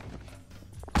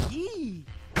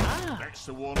 That's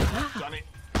the one. Done it.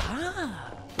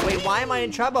 Wait, why am I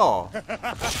in trouble?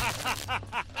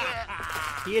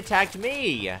 He attacked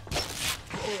me.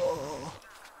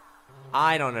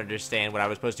 I don't understand what I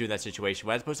was supposed to do in that situation.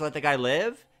 Was I supposed to let the guy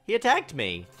live? He attacked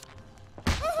me.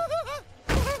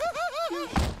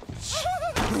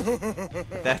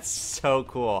 That's so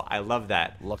cool. I love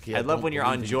that. Lucky I I love don't when you're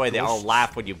on believe in joy, they all ghosts.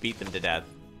 laugh when you beat them to death.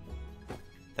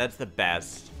 That's the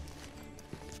best.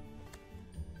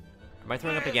 Am I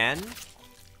throwing up again?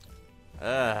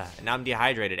 Ugh, now I'm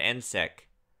dehydrated and sick.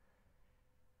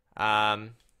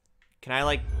 Can I,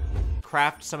 like,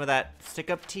 craft some of that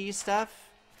stick-up tea stuff?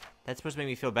 That's supposed to make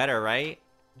me feel better, right?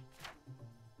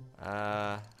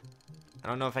 I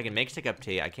don't know if I can make stick-up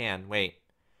tea. I can. Wait.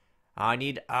 I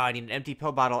need an empty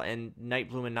pill bottle and night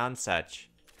bloom and nonsuch.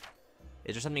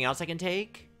 Is there something else I can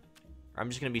take? Or I'm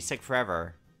just gonna be sick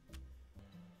forever?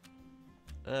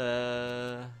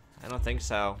 I don't think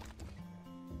so.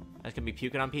 I'm just gonna be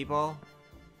puking on people?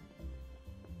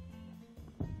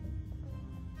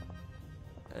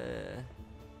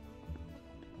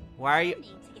 Why are you...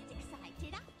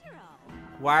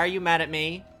 Why are you mad at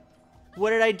me?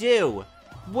 What did I do?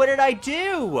 What did I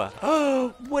do?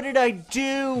 What did I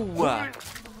do?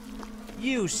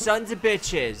 You sons of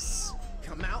bitches.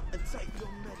 Come out and take your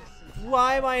medicine.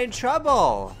 Why am I in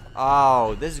trouble?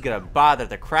 Oh, this is gonna bother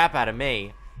the crap out of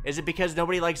me. Is it because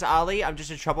nobody likes Ollie? I'm just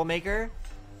a troublemaker?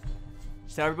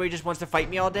 So everybody just wants to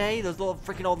fight me all day? Those little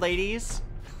freaking old ladies?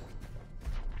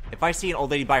 If I see an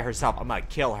old lady by herself, I'm gonna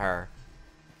kill her.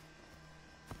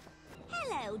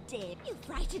 Hello, dear. You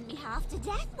frightened me half to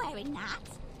death wearing that.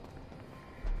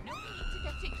 No need to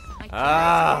get excited.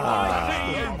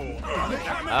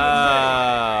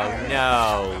 Oh,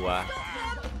 no.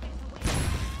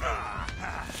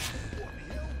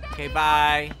 Okay,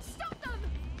 bye.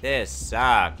 This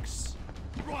sucks.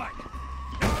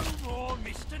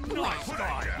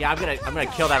 Yeah, I'm gonna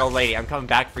kill that old lady. I'm coming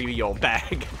back for you, you old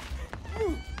bag.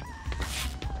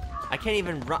 I can't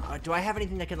even run. Do I have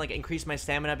anything that can like increase my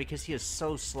stamina? Because he is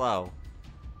so slow.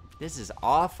 This is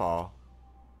awful.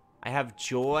 I have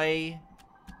joy.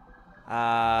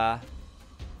 Crap.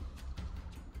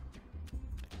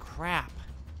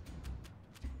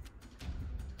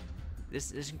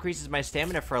 This increases my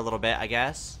stamina for a little bit, I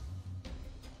guess.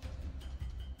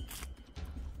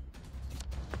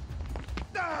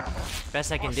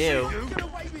 Best I can do.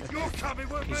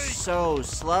 He's so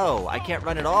slow. I can't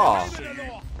run at all.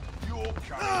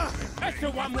 That's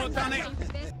the one more done it.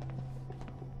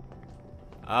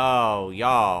 Oh,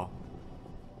 y'all.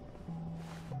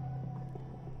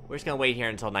 We're just gonna wait here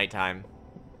until nighttime.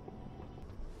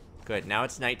 Good, now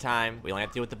it's nighttime. We only have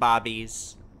to deal with the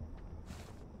bobbies.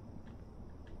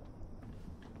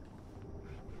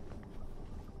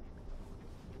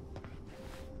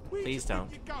 Please don't.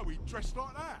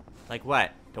 Like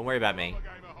what? Don't worry about me.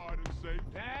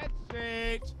 That's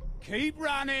it. Keep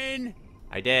running.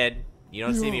 I did. You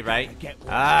don't see me, right?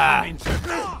 Ah!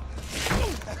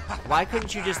 Why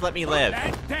couldn't you just let me live?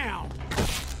 Down.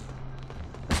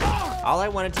 All I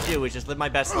wanted to do was just live my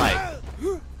best life.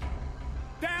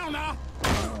 Downer.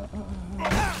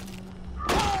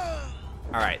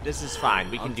 Alright, this is fine.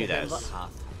 We can do this.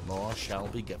 More shall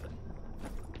be given.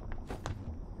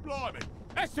 Blimey.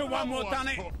 That's the one more done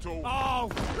it.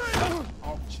 Oh.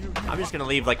 I'm just gonna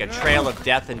leave like a trail of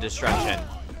death and destruction.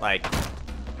 Like,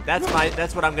 that's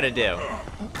what I'm gonna do.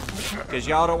 Because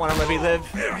y'all don't want to let me live,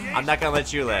 I'm not gonna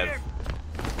let you live.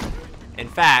 In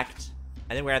fact,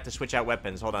 I think we're gonna have to switch out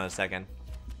weapons. Hold on a second.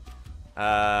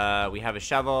 We have a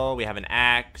shovel, we have an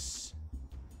axe,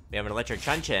 we have an electric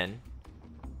truncheon.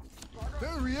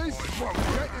 There he is.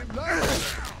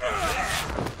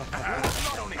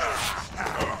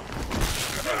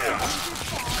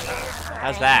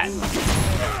 How's that?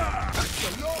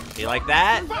 You like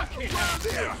that?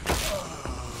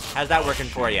 How's that working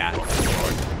for ya?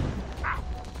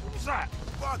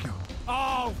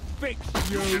 I'll fix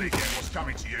you. You're gonna get what's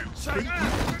coming to you.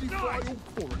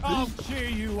 I'll cheer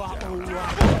you up, all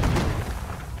right.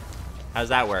 How's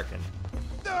that working?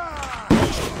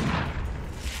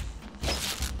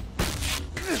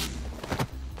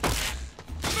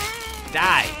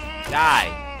 Die!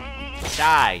 Die!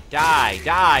 Die! Die!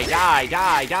 Die! Die!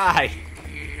 Die! Die!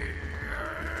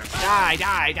 Die!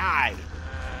 Die! Die!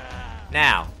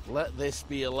 Now. Let this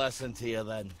be a lesson to you,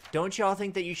 then. Don't y'all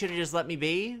think that you should have just let me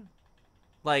be?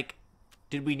 Like,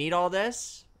 did we need all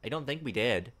this? I don't think we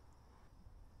did.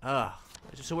 Ugh.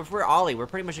 So if we're Ollie, we're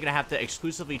pretty much gonna have to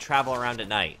exclusively travel around at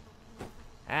night.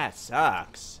 That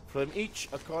sucks. From each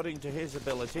according to his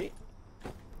ability.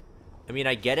 I mean,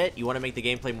 I get it. You want to make the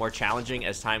gameplay more challenging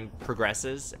as time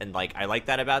progresses, and like, I like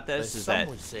that about this. Is that some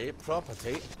would say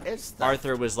property is that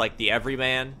Arthur was like the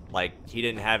everyman. Like, he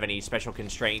didn't have any special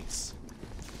constraints.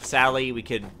 Sally, we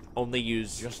could only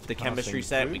use just the chemistry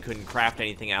set. We couldn't craft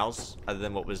anything else other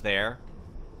than what was there.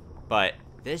 But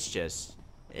this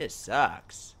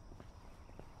sucks.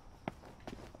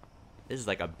 This is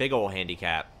like a big old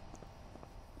handicap.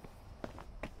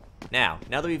 Now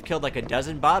that we've killed like a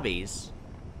dozen bobbies,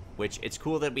 which it's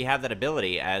cool that we have that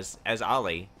ability as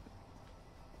Ollie.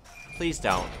 Please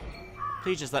don't.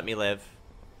 Please just let me live.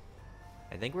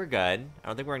 I think we're good. I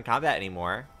don't think we're in combat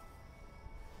anymore.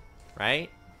 Right?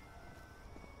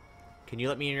 Can you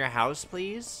let me in your house,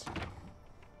 please?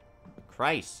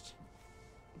 Christ.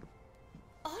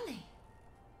 Ollie,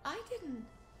 I didn't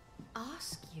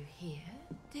ask you here,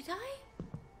 did I?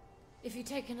 If you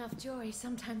take enough joy,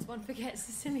 sometimes one forgets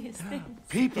the silliest things.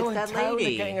 People in that town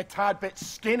lady. are getting a tad bit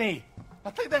skinny. I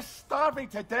think they're starving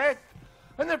to death.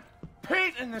 And they're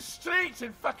painting the streets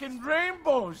in fucking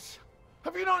rainbows.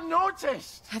 Have you not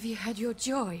noticed? Have you had your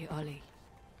joy, Ollie?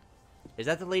 Is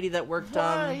that the lady that worked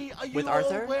Why are you with all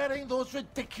Arthur? wearing those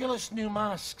ridiculous new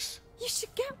masks? You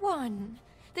should get one.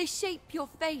 They shape your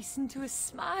face into a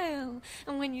smile.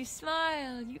 And when you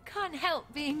smile, you can't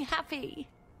help being happy.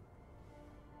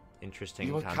 interesting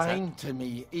You were concept. kind to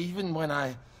me, even when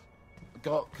I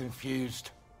got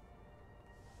confused.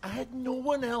 I had no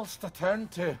one else to turn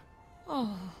to.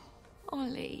 Oh,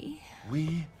 Ollie.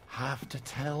 We have to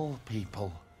tell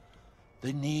people.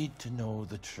 They need to know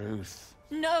the truth.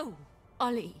 No,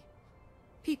 Ollie.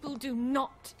 People do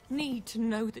not need to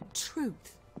know the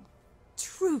truth.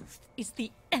 Truth is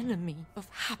the enemy of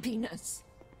happiness.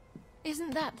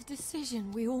 Isn't that the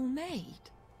decision we all made?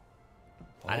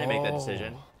 I didn't make that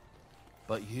decision.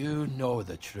 But you know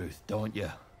the truth, don't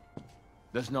you?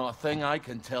 There's not a thing I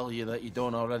can tell you that you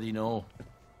don't already know.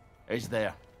 Is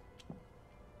there?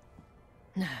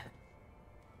 No.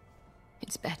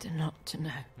 It's better not to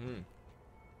know.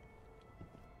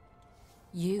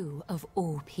 You, of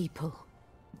all people,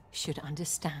 should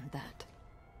understand that.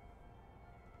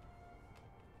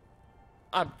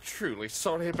 I'm truly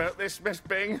sorry about this, Miss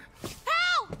Bing.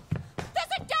 Help! There's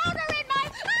a downer in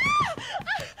my...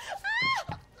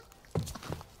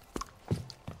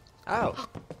 Oh.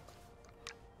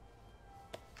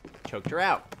 Choked her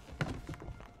out.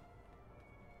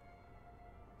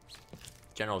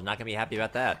 General's not gonna be happy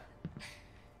about that.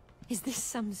 Is this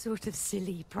some sort of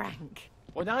silly prank?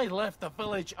 When I left the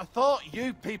village, I thought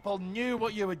you people knew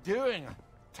what you were doing.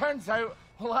 Turns out,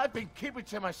 well, I've been keeping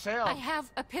to myself. I have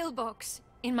a pillbox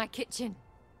in my kitchen.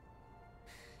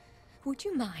 Would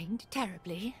you mind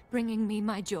terribly bringing me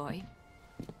my joy?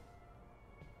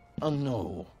 Oh,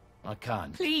 no, I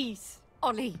can't. Please,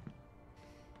 Ollie.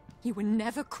 You were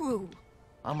never cruel.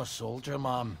 I'm a soldier,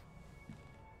 Mom.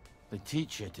 They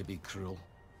teach you to be cruel.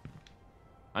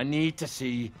 I need to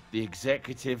see the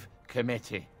executive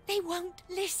committee. They won't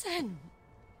listen.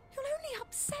 You'll only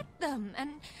upset them,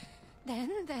 and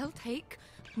then they'll take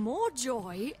more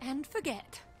joy and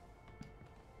forget.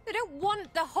 They don't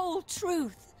want the whole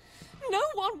truth. No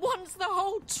one wants the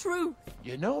whole truth.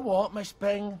 You know what, Miss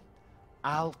Bing?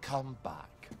 I'll come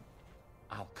back.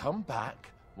 I'll come back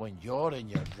when you're in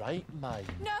your right mind.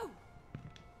 No!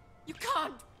 You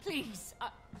can't, please.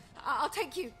 I'll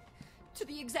take you to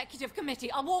the executive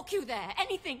committee. I'll walk you there.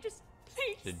 Anything, just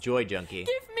please. The joy junkie.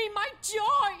 Give me my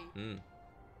joy! Mm.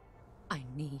 I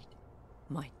need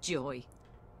my joy.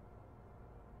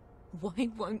 Why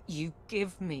won't you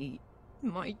give me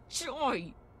my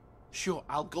joy? Sure,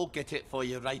 I'll go get it for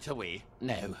you right away.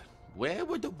 Now, where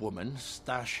would a woman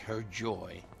stash her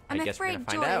joy? I'm I guess we're afraid gonna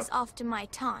find joy out. is after my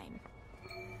time.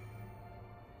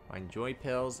 Find joy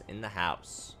pills in the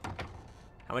house.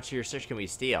 How much of your shit can we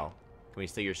steal? Can we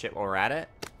steal your shit while we're at it?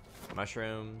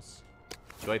 Mushrooms,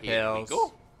 joy Here we pills.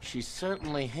 go. She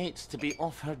certainly hates to be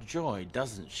off her joy,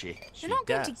 doesn't she? You're not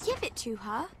going to give it to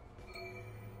her.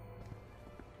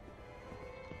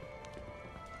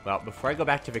 Well, before I go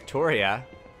back to Victoria,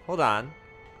 hold on.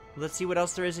 Let's see what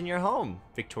else there is in your home,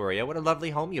 Victoria. What a lovely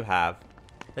home you have.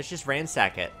 Let's just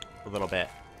ransack it a little bit.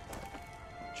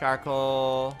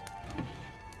 Charcoal.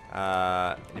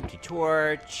 An empty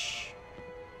torch.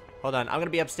 Hold on, I'm gonna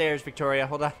be upstairs, Victoria.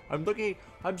 Hold on.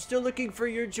 I'm still looking for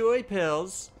your joy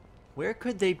pills. Where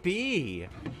could they be?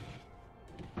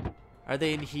 Are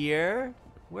they in here?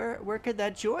 Where could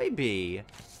that joy be?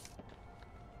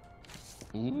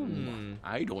 Ooh,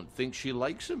 I don't think she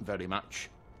likes him very much.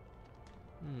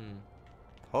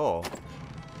 Oh.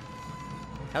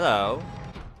 Hello.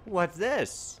 What's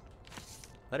this?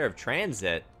 Letter of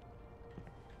transit.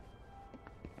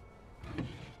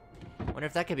 Wonder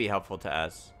if that could be helpful to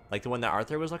us. Like the one that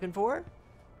Arthur was looking for?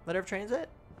 Letter of transit?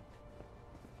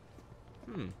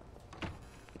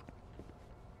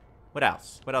 What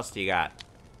else? What else do you got?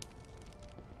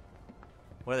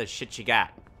 What other shit you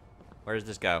got? Where does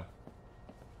this go?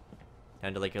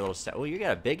 Down to like your little oh, you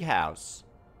got a big house,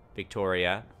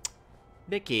 Victoria.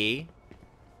 Vicky.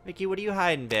 Vicky, what are you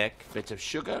hiding, Vic? Bit of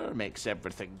sugar makes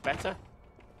everything better.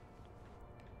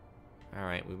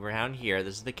 Alright, we were down here.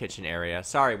 This is the kitchen area.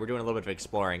 Sorry, we're doing a little bit of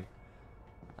exploring.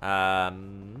 My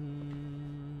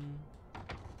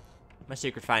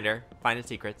secret finder. Finding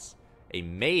secrets. A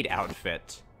maid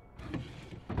outfit.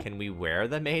 Can we wear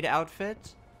the maid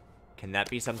outfit? Can that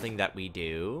be something that we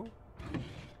do?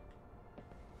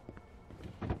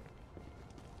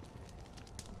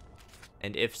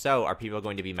 And if so, are people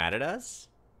going to be mad at us?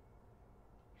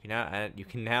 You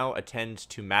can now attend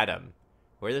to Madam.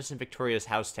 Wear this in Victoria's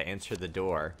house to answer the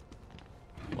door.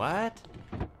 What?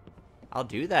 I'll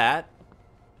do that.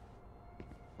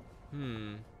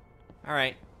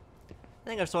 Alright. I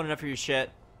think I've sold enough of your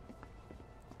shit.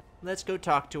 Let's go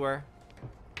talk to her.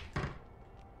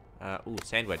 Ooh,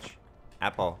 sandwich.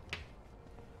 Apple.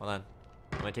 Hold on.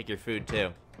 I'm gonna take your food,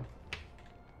 too.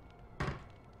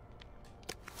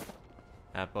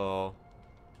 Apple.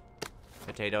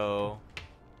 Potato.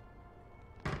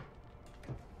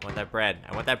 I want that bread.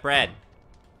 I want that bread.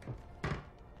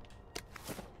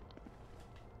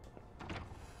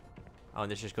 Oh,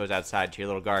 and this just goes outside to your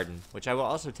little garden, which I will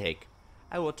also take.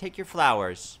 I will take your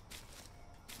flowers.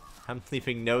 I'm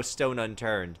leaving no stone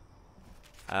unturned.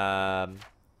 Hold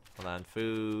on,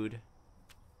 food.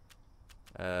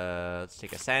 Let's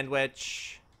take a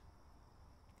sandwich.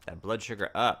 That blood sugar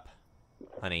up,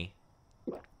 honey.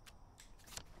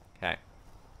 Okay.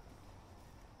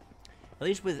 At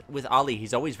least with Ollie,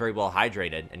 he's always very well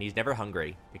hydrated, and he's never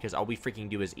hungry, because all we freaking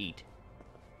do is eat.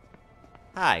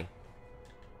 Hi.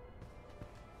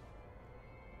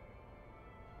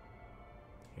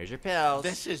 Here's your pills.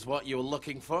 This is what you were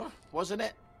looking for, wasn't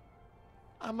it?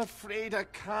 I'm afraid I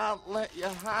can't let you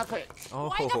have it. Oh.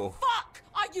 Why the fuck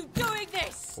are you doing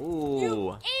this? Ooh.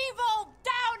 You evil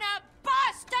downer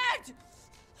bastard!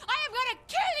 I am gonna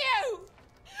kill you!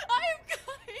 I am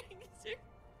going to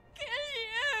kill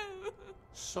you!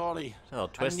 Sorry. A little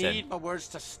twisted. I need my words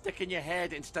to stick in your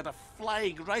head instead of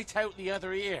flying right out the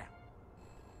other ear.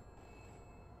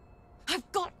 I've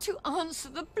got to answer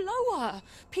the blower.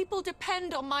 People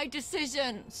depend on my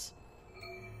decisions.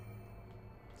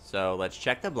 So let's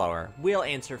check the blower. We'll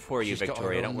answer for you, She's got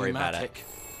Victoria. her own Don't worry about it. pneumatic.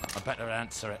 I better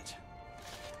answer it.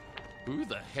 Who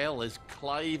the hell is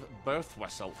Clive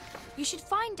Birthwhistle? You should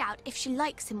find out if she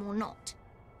likes him or not.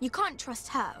 You can't trust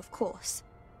her, of course.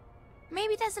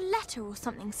 Maybe there's a letter or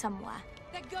something somewhere.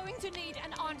 They're going to need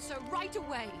an answer right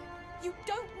away. You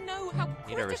don't know how Need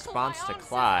critical a response my to answers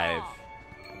Clive. are.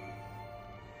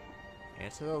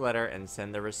 Answer the letter and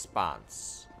send the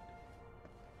response.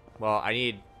 Well, I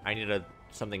need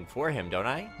something for him, don't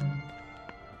I?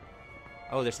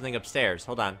 Oh, there's something upstairs.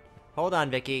 Hold on. Hold on,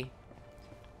 Vicky.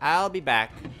 I'll be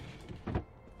back.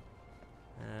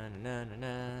 Na, na, na,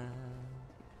 na.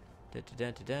 Da, da,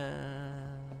 da, da, da.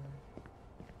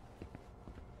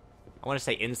 I want to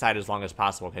stay inside as long as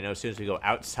possible, because I know as soon as we go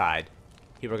outside,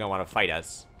 people are going to want to fight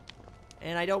us.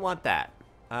 And I don't want that.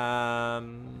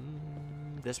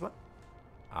 This one?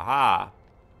 Aha.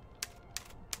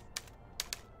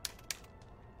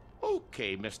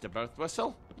 Okay, Mr.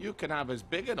 Birthwhistle. You can have as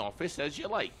big an office as you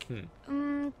like.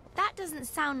 That doesn't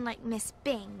sound like Miss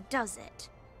Bing, does it?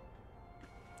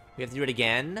 We have to do it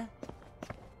again?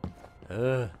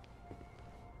 Ugh.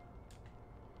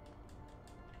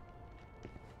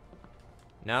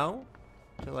 No?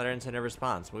 To letter and send a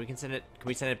response. Well, we can send it. Can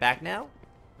we send it back now?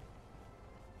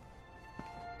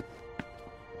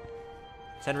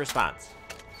 Send a response.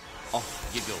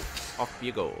 Off you go. Off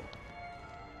you go.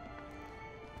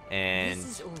 And This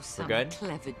is all we're some good?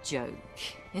 clever joke,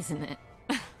 isn't it?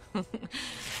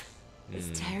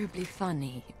 It's terribly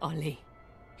funny, Ollie.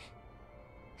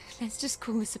 Let's just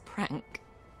call this a prank,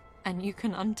 and you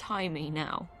can untie me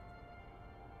now.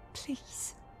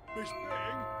 Please. Miss Bing,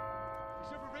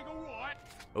 is everything alright?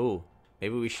 Oh,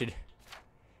 maybe we should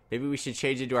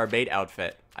change into our maid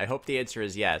outfit. I hope the answer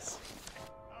is yes.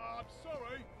 I'm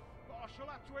sorry, but I shall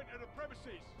have to enter the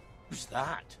premises. Who's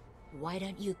that? Why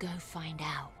don't you go find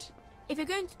out? If you're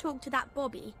going to talk to that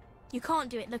Bobby, you can't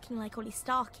do it looking like Ollie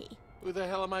Starkey. Who the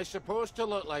hell am I supposed to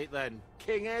look like then?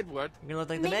 King Edward? You're gonna look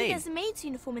like the Maybe maid. there's a maid's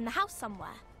uniform in the house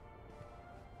somewhere.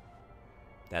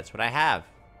 That's what I have.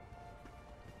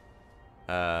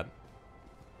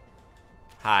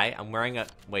 Hi, I'm wearing a...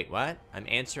 Wait, what? I'm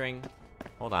answering...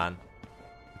 Hold on.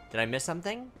 Did I miss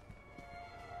something?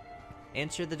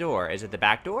 Answer the door. Is it the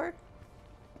back door?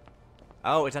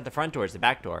 Oh, it's not the front door, it's the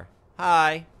back door.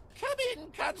 Hi. Come in,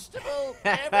 Constable.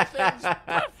 Everything's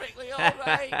perfectly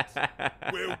alright.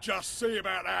 We'll just see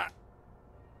about that.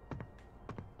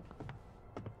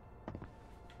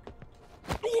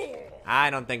 I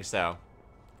don't think so.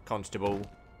 Constable.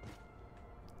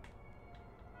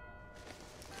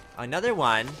 Another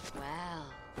one. Well,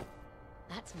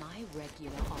 that's my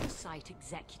regular on-site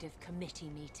executive committee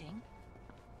meeting.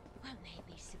 Won't they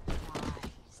be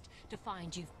surprised to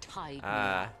find you've tied me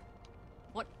up?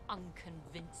 What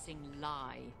unconvincing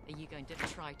lie are you going to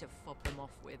try to fob them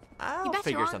off with? I'll You better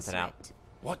figure answer something out. it.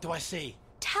 What do I say?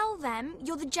 Tell them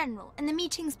you're the general and the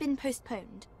meeting's been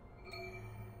postponed.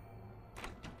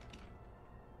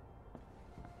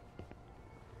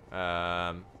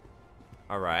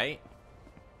 Alright.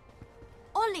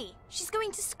 Ollie, she's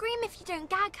going to scream if you don't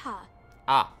gag her.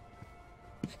 Ah.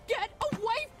 Get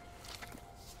away!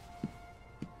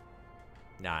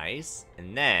 Nice.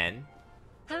 And then...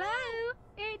 Hello,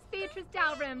 it's Beatrice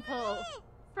Dalrymple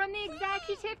from the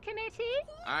Executive Committee.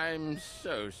 I'm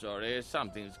so sorry.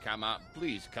 Something's come up.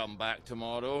 Please come back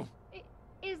tomorrow.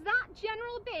 Is that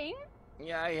General Bing?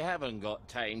 Yeah, I haven't got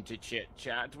time to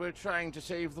chit-chat. We're trying to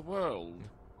save the world.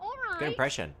 All right. Good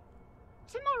impression.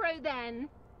 Tomorrow then.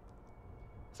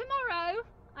 Tomorrow,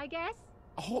 I guess.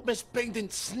 I hope Miss Bing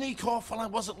didn't sneak off while I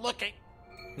wasn't looking.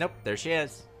 Nope, there she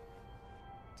is.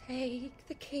 Take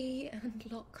the key and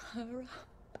lock her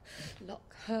up.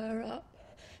 Lock her up.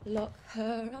 Lock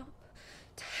her up.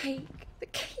 Take the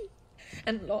key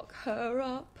and lock her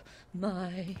up,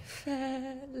 my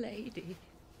fair lady.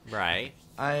 Right.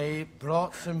 I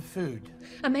brought some food.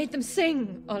 I made them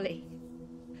sing, Ollie,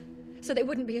 so they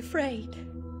wouldn't be afraid.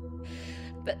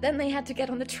 But then they had to get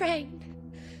on the train.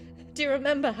 Do you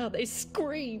remember how they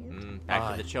screamed?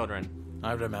 Back to the children.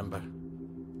 I remember.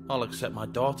 All except my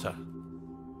daughter.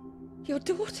 Your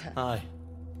daughter? Aye.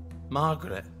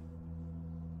 Margaret.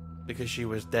 Because she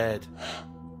was dead.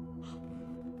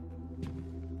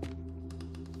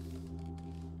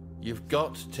 You've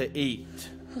got to eat.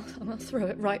 I'll throw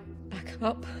it right back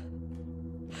up.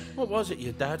 What was it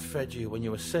your dad fed you when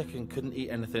you were sick and couldn't eat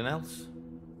anything else?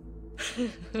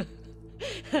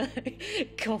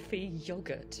 Coffee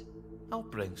yogurt. I'll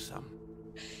bring some.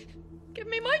 Give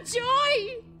me my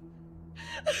joy!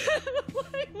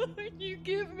 Why won't you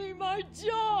give me my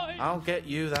joy? I'll get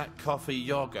you that coffee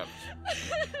yogurt.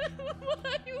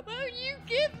 Why won't you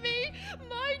give me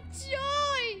my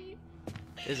joy?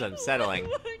 This is unsettling. Why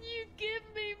won't you give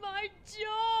me my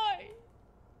joy?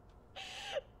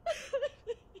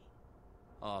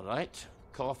 All right,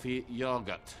 coffee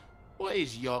yogurt. What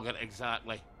is yogurt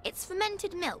exactly? It's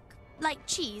fermented milk, like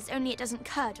cheese, only it doesn't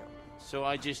curdle. So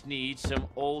I just need some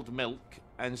old milk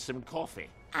and some coffee.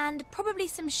 And probably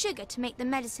some sugar to make the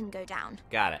medicine go down.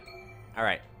 Got it. All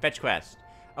right, fetch quest.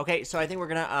 Okay, so I think we're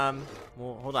gonna,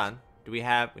 well, hold on. We don't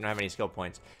have any skill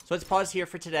points. So let's pause here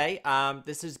for today.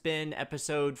 This has been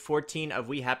episode 14 of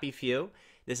We Happy Few.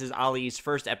 This is Ollie's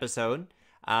first episode.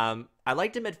 I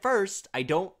liked him at first. I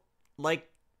don't like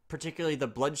particularly the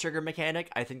blood sugar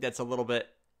mechanic. I think that's a little bit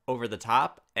over the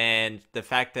top. And the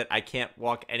fact that I can't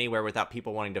walk anywhere without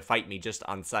people wanting to fight me just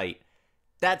on sight,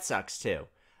 that sucks too.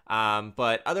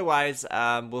 But otherwise,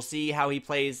 we'll see how he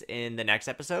plays in the next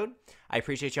episode. I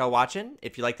appreciate y'all watching.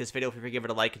 If you like this video, feel free to give it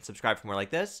a like and subscribe for more like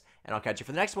this. And I'll catch you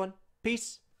for the next one.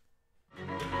 Peace.